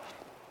top.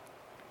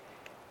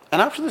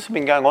 And after this had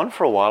been going on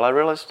for a while, I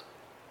realised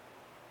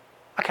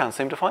I can't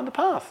seem to find the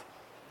path.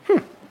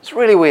 It's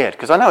really weird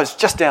because I know it's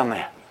just down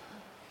there.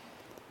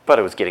 But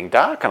it was getting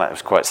dark and it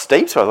was quite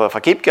steep, so I thought if I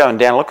keep going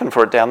down looking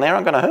for it down there,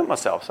 I'm going to hurt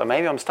myself. So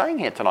maybe I'm staying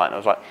here tonight. And I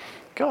was like,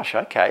 gosh,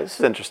 okay, this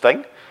is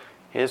interesting.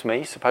 Here's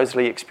me,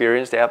 supposedly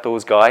experienced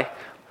outdoors guy,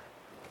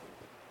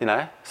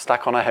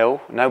 stuck on a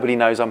hill. Nobody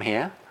knows I'm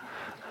here.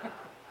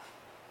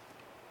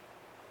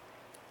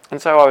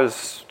 And so I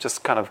was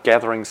just kind of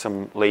gathering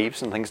some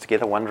leaves and things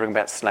together, wondering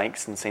about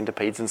snakes and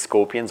centipedes and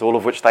scorpions, all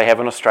of which they have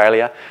in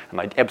Australia, and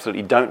they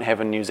absolutely don't have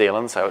in New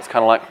Zealand, so it's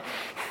kind of like,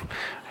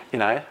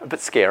 a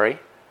bit scary.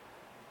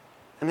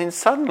 And then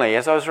suddenly,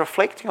 as I was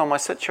reflecting on my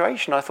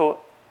situation, I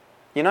thought,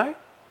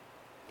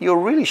 you're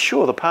really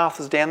sure the path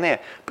is down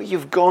there, but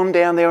you've gone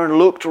down there and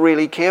looked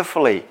really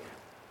carefully,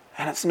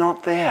 and it's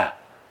not there.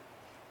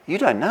 You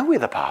don't know where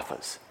the path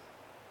is.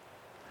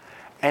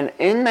 And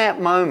in that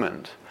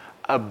moment,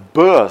 a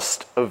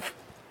burst of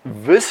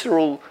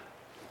visceral,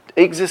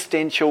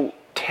 existential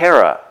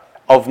terror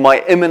of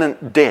my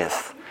imminent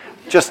death.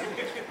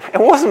 It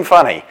wasn't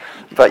funny,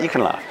 but you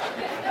can laugh.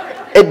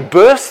 It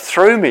burst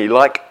through me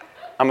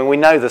we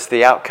know this,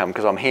 the outcome,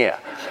 because I'm here.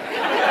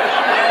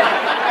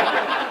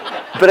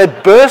 But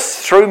it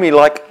burst through me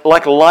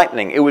like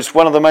lightning. It was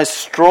one of the most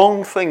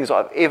strong things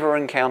I've ever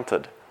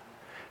encountered.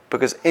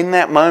 Because in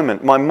that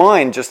moment, my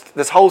mind just,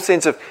 this whole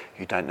sense of,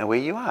 you don't know where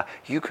you are.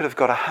 You could have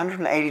got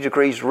 180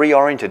 degrees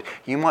reoriented.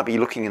 You might be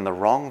looking in the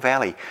wrong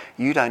valley.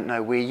 You don't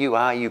know where you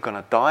are. You're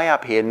going to die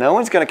up here. No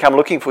one's going to come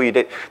looking for you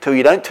till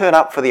you don't turn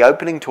up for the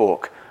opening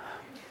talk.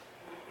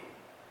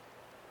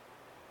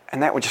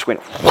 And that one just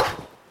went,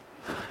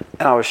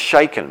 and I was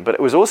shaken. But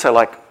it was also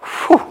like,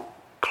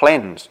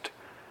 cleansed.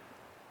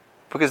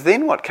 Because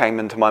then what came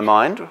into my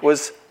mind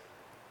was,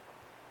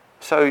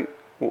 so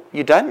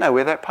you don't know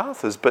where that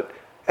path is, but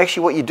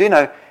actually what you do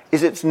know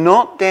is it's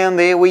not down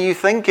there where you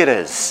think it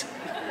is.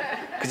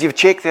 Because you've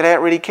checked it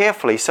out really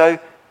carefully. So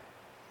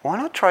why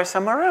not try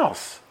somewhere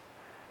else?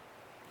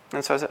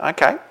 And so I said,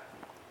 okay.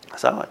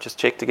 So I just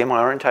checked again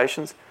my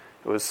orientations.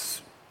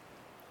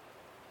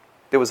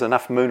 There was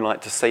enough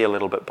moonlight to see a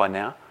little bit by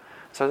now.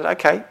 So I said,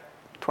 okay,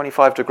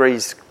 25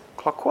 degrees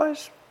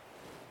clockwise.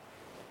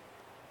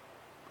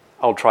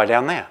 I'll try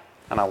down there.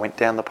 And I went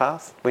down the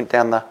path, went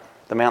down the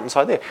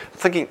mountainside there,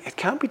 thinking, it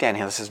can't be down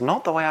here. This is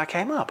not the way I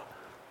came up.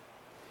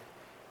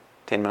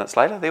 10 minutes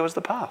later, there was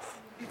the path.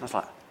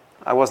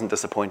 I wasn't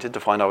disappointed to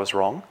find I was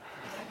wrong.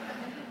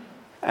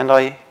 And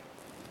I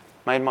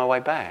made my way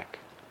back.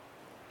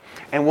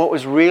 And what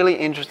was really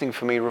interesting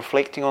for me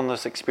reflecting on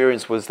this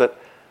experience was that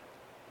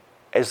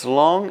as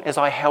long as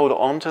I held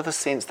on to the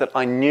sense that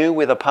I knew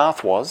where the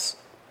path was,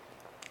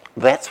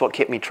 that's what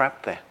kept me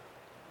trapped there.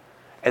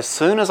 As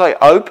soon as I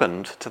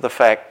opened to the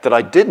fact that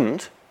I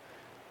didn't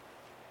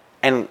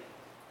and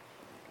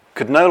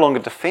could no longer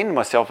defend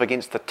myself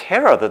against the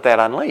terror that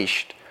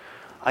unleashed,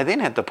 I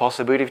then had the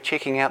possibility of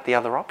checking out the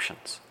other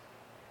options.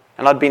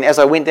 And as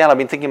I went down, I'd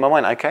been thinking in my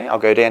mind, okay, I'll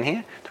go down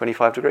here,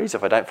 25 degrees.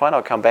 If I don't find it,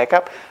 I'll come back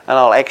up, and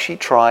I'll actually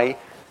try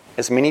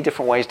as many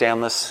different ways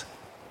down this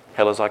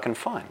hill as I can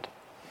find.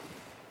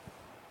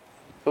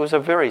 It was a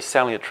very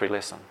salutary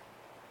lesson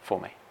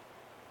for me.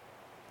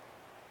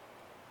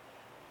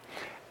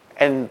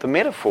 And the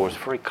metaphor is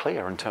very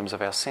clear in terms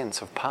of our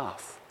sense of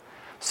path.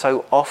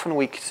 So often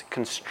we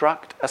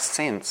construct a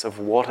sense of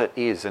what it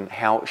is and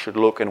how it should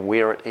look and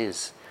where it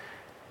is.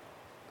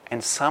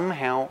 And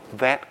somehow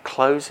that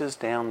closes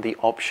down the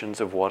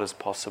options of what is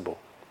possible.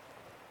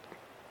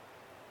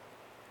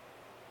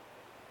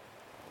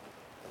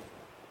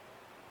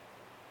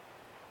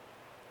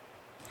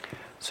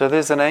 So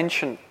there's an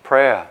ancient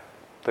prayer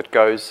that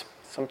goes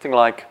something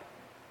like,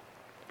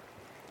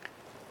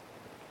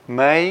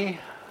 may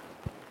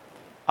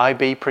I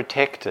be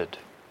protected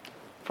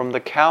from the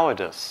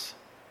cowardice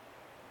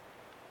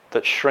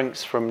that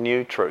shrinks from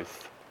new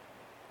truth,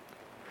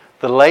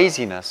 the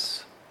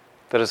laziness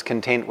that is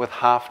content with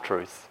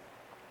half-truth,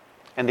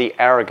 and the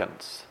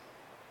arrogance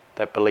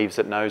that believes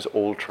it knows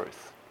all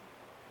truth.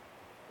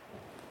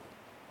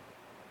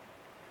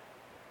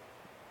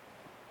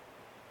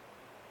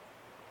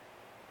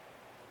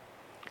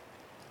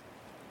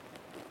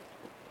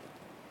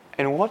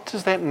 And what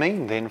does that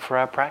mean then for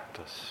our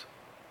practice?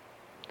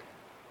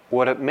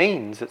 What it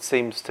means, it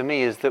seems to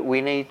me, is that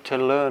we need to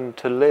learn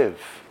to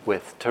live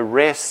with, to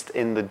rest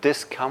in the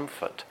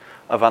discomfort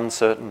of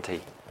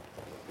uncertainty.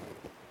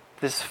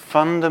 This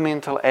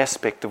fundamental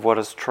aspect of what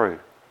is true.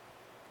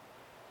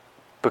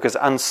 Because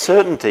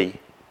uncertainty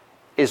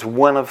is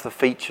one of the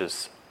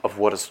features of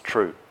what is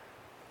true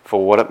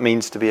for what it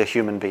means to be a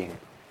human being.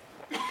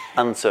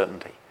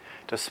 Uncertainty.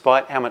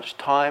 Despite how much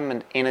time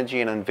and energy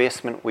and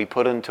investment we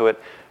put into it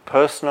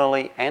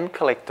personally and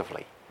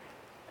collectively,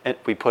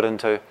 we put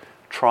into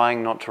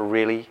trying not to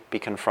really be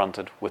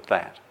confronted with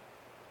that.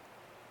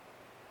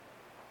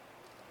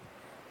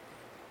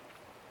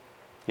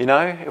 You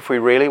know, if we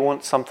really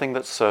want something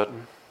that's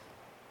certain,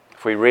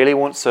 if we really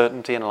want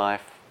certainty in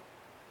life,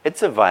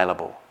 it's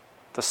available.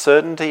 The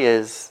certainty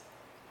is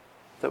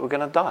that we're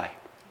going to die.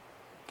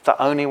 It's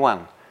the only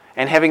one.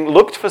 And having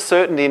looked for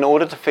certainty in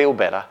order to feel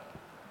better,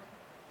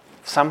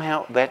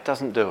 somehow that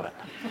doesn't do it.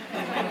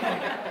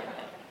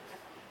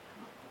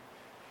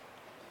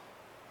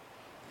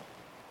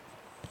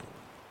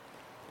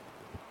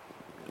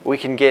 We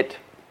can get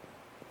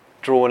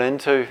drawn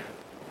into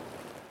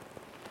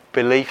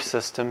belief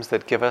systems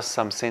that give us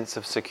some sense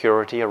of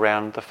security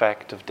around the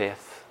fact of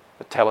death,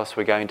 that tell us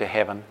we're going to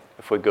heaven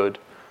if we're good,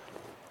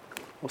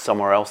 or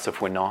somewhere else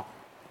if we're not.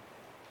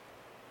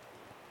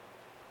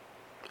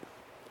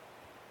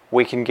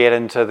 We can get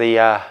into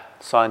the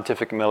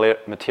scientific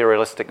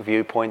materialistic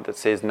viewpoint that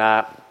says,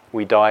 nah,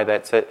 we die,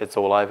 that's it, it's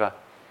all over.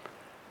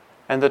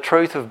 And the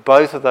truth of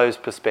both of those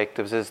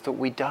perspectives is that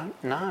we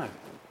don't know.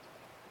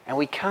 And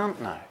we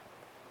can't know.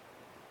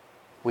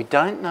 We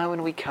don't know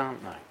and we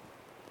can't know.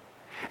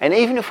 And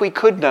even if we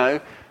could know,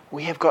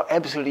 we have got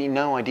absolutely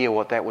no idea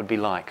what that would be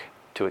like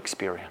to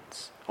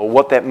experience, or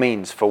what that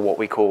means for what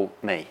we call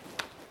me.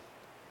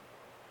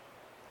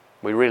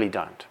 We really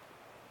don't.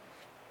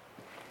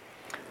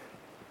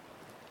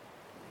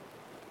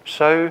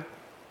 So,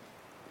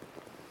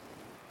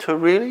 to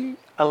really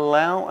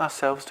allow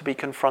ourselves to be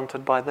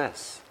confronted by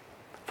this.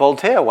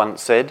 Voltaire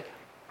once said,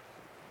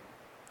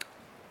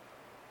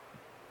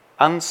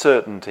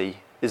 uncertainty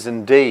is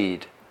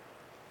indeed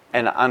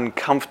an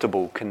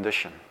uncomfortable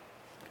condition.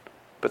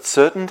 But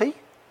certainty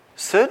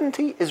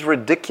Certainty is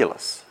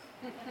ridiculous.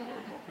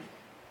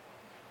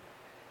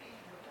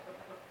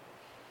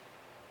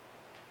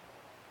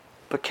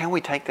 But can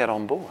we take that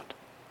on board?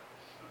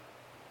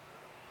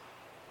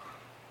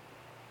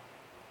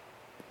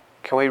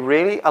 Can we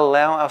really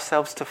allow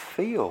ourselves to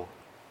feel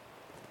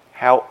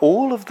how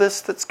all of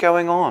this that's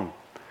going on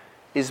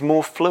is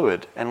more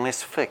fluid and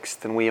less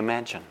fixed than we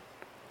imagine?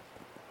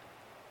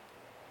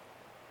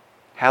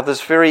 How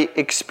this very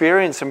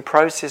experience and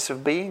process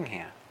of being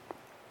here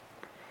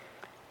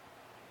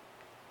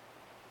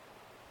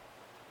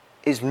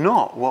is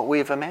not what we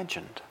have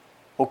imagined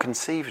or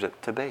conceived it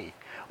to be,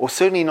 or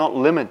certainly not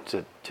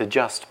limited to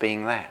just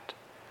being that.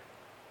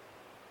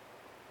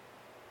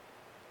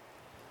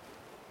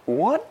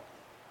 What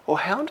or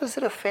how does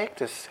it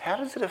affect us? How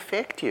does it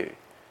affect you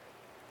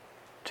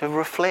to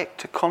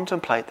reflect, to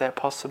contemplate that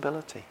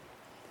possibility?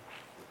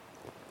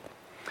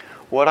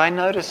 What I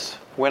notice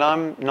when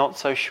I'm not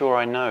so sure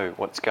I know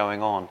what's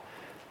going on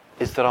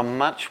is that I'm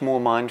much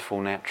more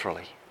mindful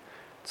naturally.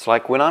 It's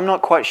like when I'm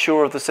not quite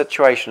sure of the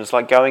situation, it's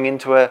like going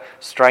into a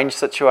strange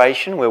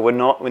situation where we've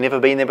never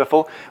been there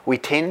before, we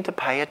tend to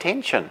pay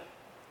attention.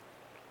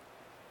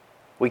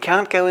 We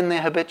can't go in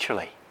there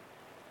habitually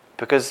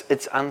because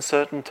it's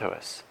uncertain to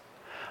us.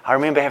 I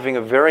remember having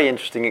a very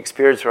interesting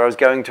experience where I was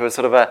going to a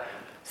sort of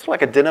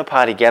like a dinner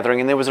party gathering,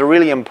 and there was a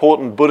really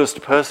important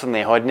Buddhist person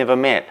there who I'd never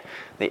met,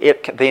 the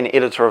then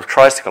editor of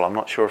Tricycle. I'm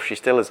not sure if she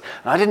still is.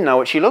 And I didn't know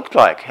what she looked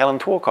like, Helen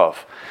Tworkov.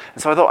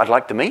 And so I thought I'd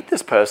like to meet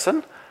this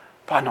person,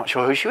 but I'm not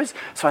sure who she was.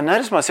 So I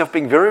noticed myself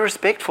being very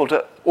respectful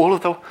to all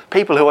of the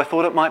people who I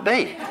thought it might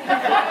be.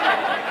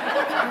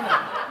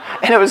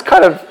 And it was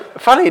kind of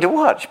funny to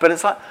watch, but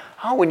it's like,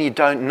 when you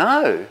don't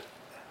know,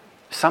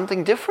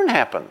 something different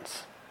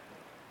happens.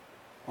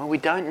 When we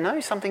don't know,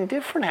 something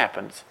different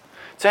happens.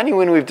 It's only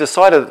when we've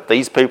decided that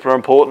these people are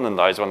important and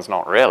those ones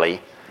not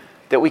really,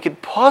 that we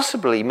could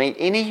possibly meet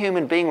any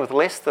human being with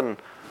less than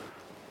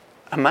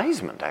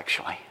amazement,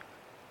 actually.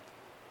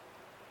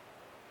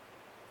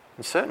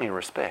 And certainly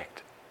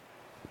respect.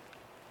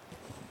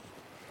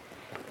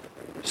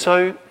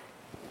 So,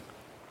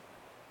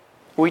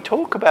 we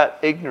talk about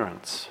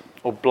ignorance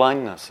or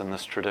blindness in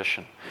this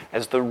tradition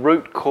as the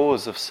root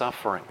cause of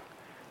suffering.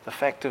 The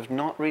fact of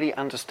not really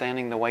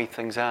understanding the way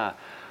things are.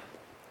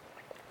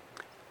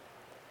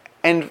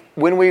 And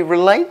when we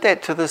relate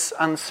that to this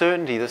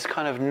uncertainty, this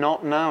kind of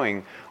not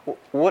knowing,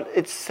 what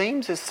it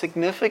seems is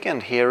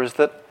significant here is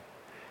that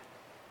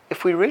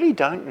if we really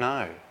don't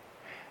know,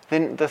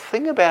 then the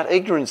thing about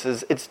ignorance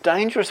is it's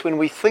dangerous when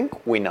we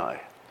think we know.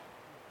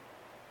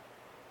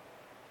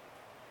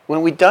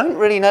 When we don't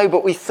really know,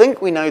 but we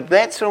think we know,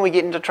 that's when we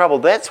get into trouble.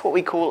 That's what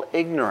we call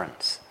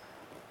ignorance.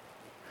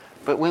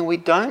 But when we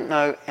don't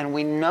know and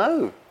we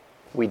know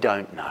we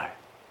don't know,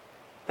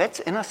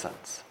 that's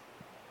innocence.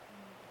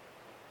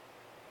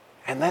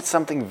 And that's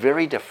something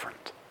very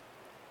different.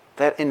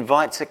 That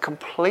invites a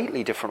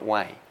completely different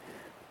way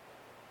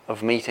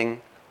of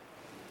meeting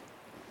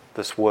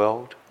this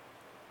world,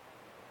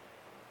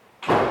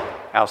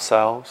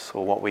 ourselves,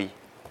 or what we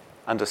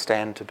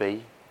understand to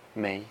be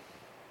me,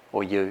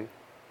 or you,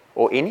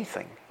 or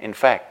anything, in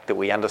fact, that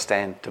we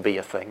understand to be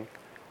a thing.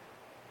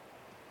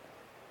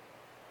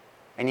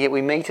 And yet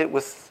we meet it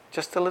with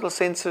just a little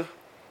sense of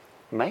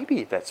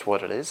maybe that's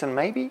what it is and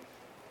maybe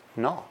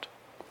not.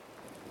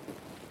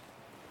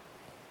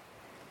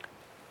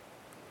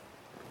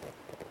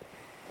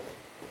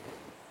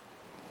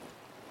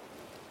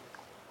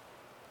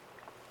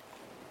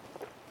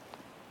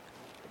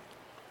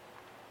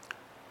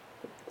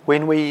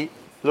 When we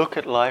look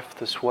at life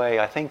this way,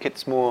 I think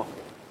it's more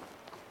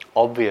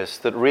obvious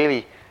that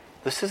really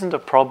this isn't a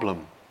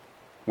problem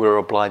we're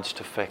obliged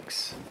to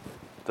fix,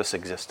 this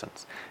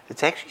existence.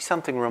 It's actually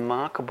something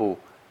remarkable,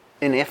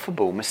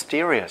 ineffable,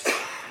 mysterious,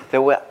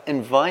 that we're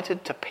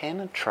invited to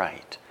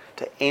penetrate,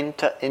 to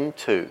enter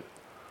into,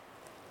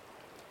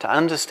 to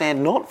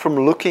understand not from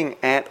looking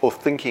at or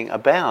thinking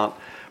about,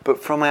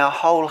 but from our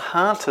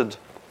wholehearted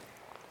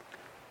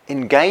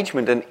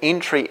engagement and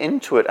entry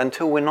into it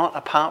until we're not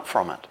apart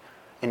from it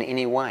in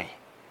any way.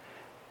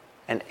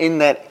 And in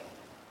that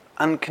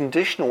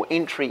unconditional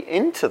entry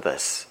into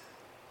this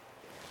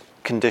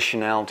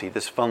conditionality,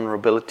 this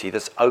vulnerability,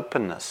 this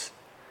openness,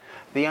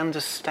 the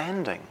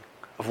understanding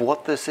of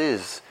what this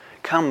is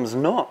comes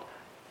not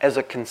as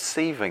a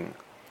conceiving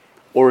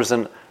or as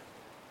an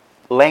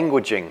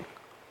languaging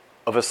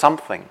of a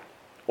something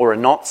or a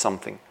not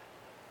something,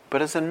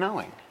 but as a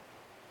knowing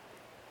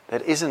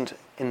that isn't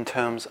in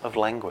terms of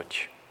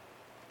language,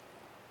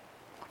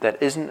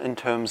 that isn't in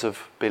terms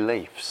of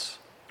beliefs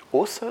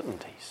or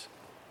certainties,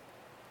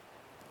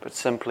 but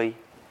simply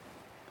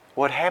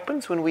what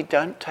happens when we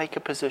don't take a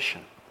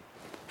position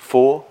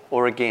for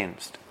or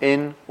against,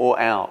 in or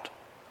out,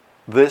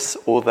 this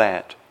or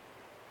that,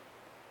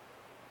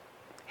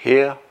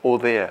 here or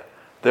there.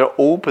 They're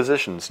all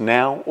positions,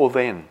 now or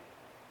then.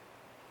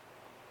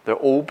 They're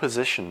all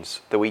positions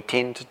that we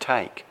tend to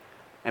take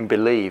and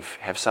believe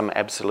have some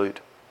absolute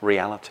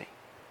reality.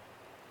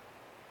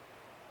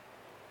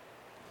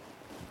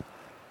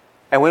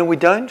 And when we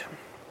don't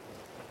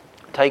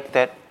take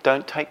that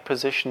don't take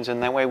positions in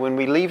that way, when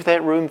we leave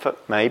that room for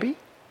maybe,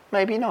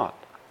 maybe not,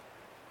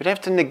 we'd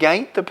have to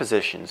negate the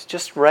positions,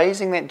 just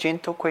raising that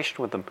gentle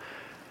question with them,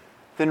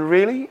 then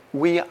really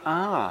we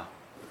are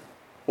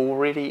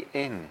already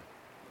in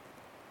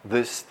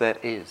this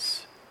that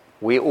is.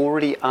 We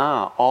already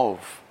are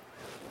of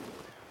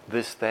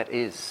this that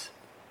is,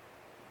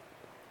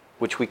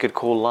 which we could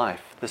call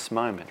life, this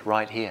moment,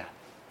 right here.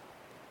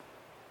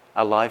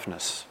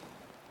 Aliveness.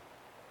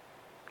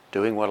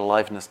 Doing what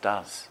aliveness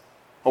does.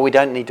 Or we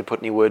don't need to put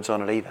any words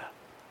on it either.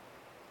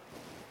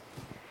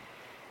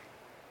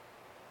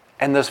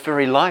 And this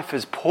very life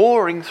is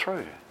pouring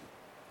through.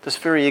 This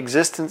very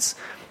existence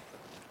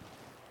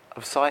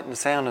of sight and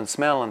sound and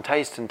smell and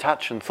taste and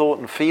touch and thought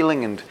and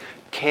feeling and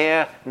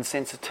care and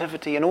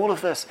sensitivity and all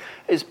of this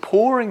is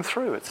pouring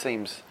through, it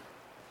seems,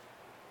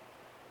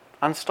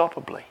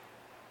 unstoppably.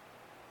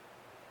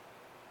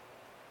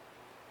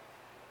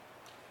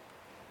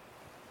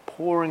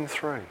 Pouring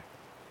through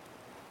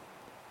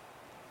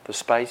the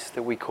space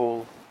that we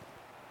call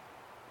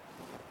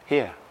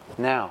here,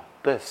 now,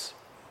 this,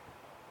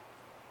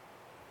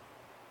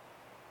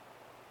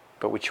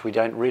 but which we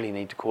don't really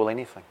need to call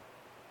anything.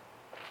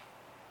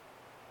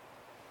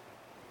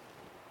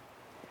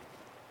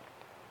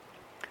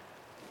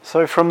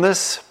 So from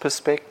this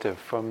perspective,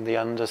 from the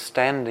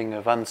understanding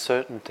of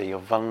uncertainty,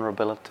 of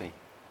vulnerability,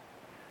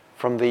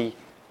 from the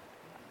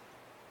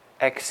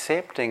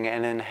accepting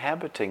and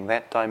inhabiting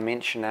that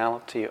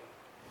dimensionality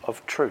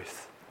of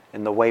truth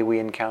in the way we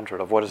encounter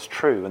it, of what is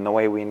true in the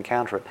way we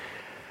encounter it,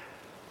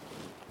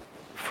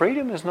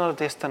 freedom is not a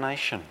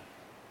destination.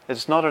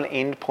 It's not an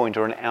end point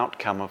or an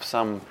outcome of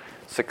some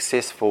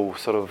successful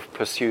sort of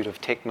pursuit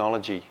of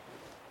technology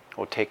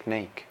or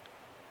technique.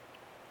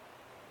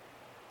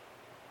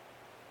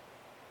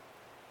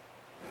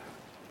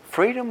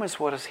 Freedom is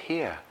what is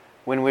here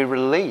when we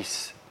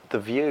release the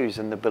views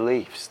and the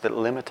beliefs that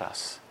limit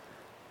us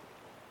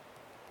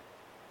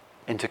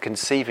into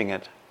conceiving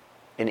it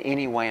in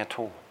any way at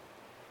all.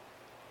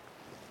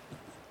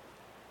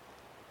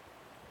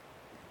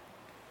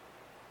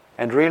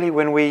 And really,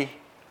 when we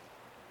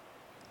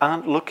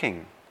aren't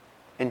looking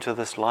into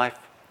this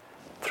life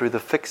through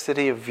the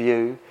fixity of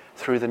view,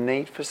 through the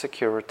need for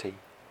security,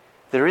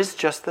 there is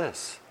just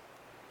this.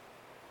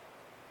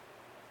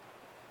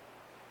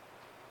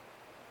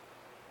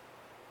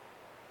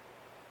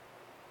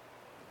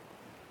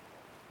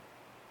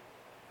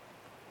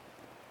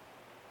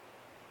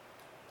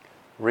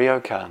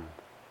 Ryokan,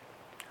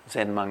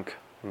 Zen monk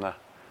in the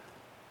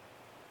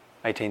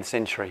 18th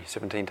century,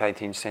 17th,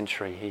 18th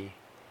century,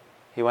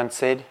 he once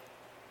said,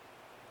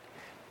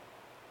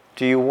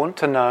 "Do you want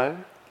to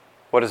know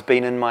what has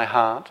been in my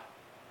heart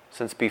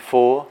since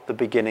before the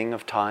beginning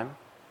of time?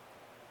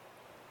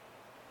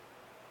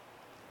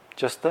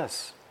 Just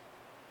this.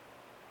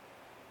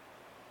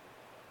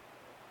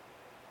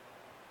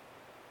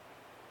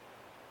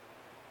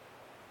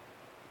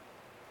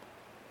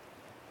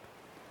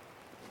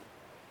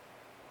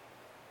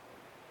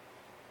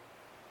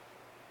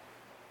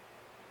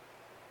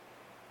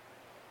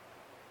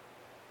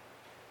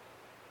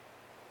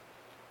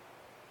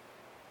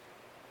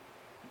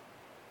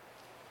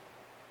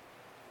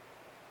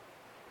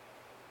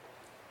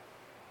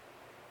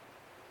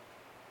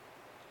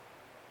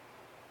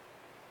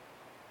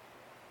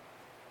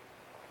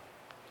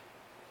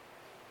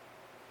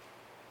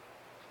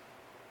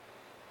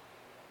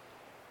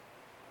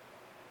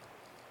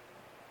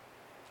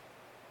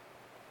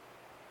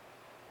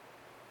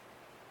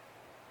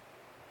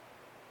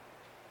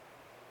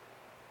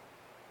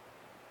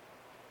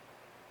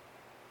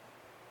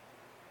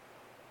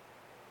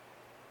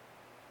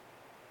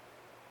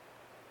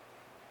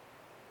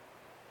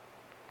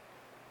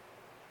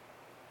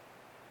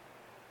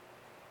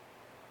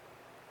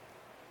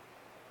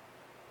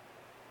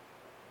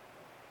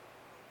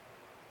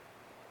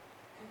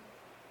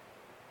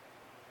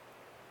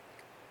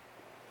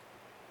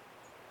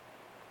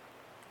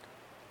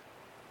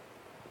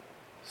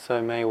 So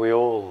may we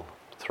all,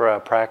 through our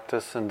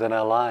practice and in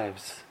our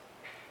lives,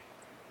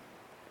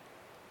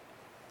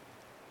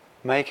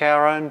 make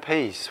our own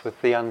peace with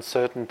the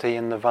uncertainty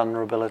and the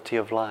vulnerability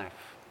of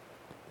life.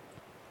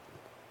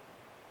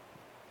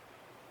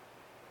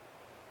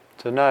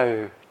 To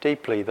know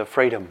deeply the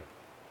freedom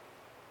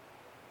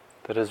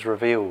that is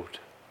revealed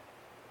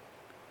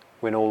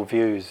when all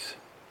views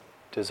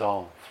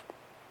dissolve.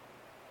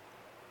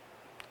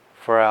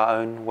 For our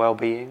own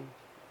well-being,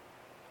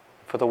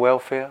 for the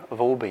welfare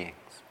of all beings.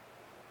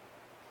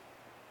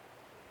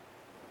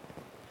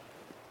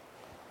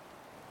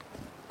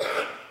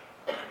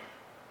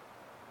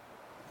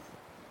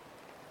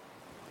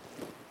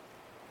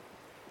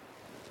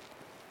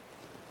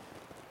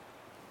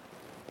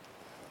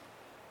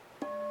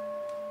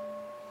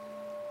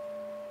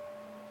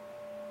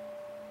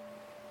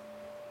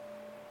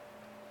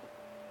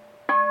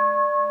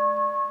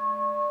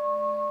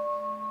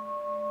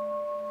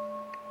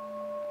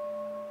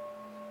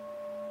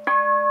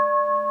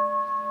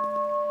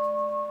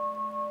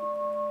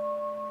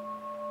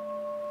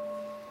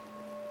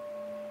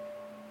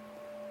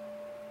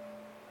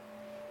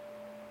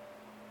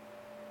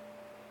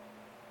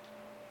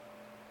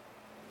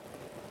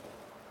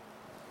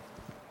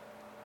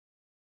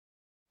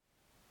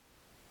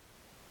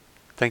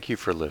 Thank you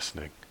for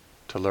listening.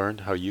 To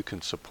learn how you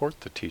can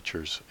support the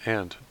teachers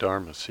and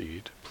Dharma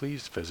Seed,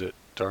 please visit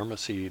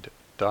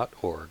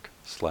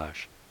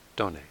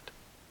dharmaseed.org/donate.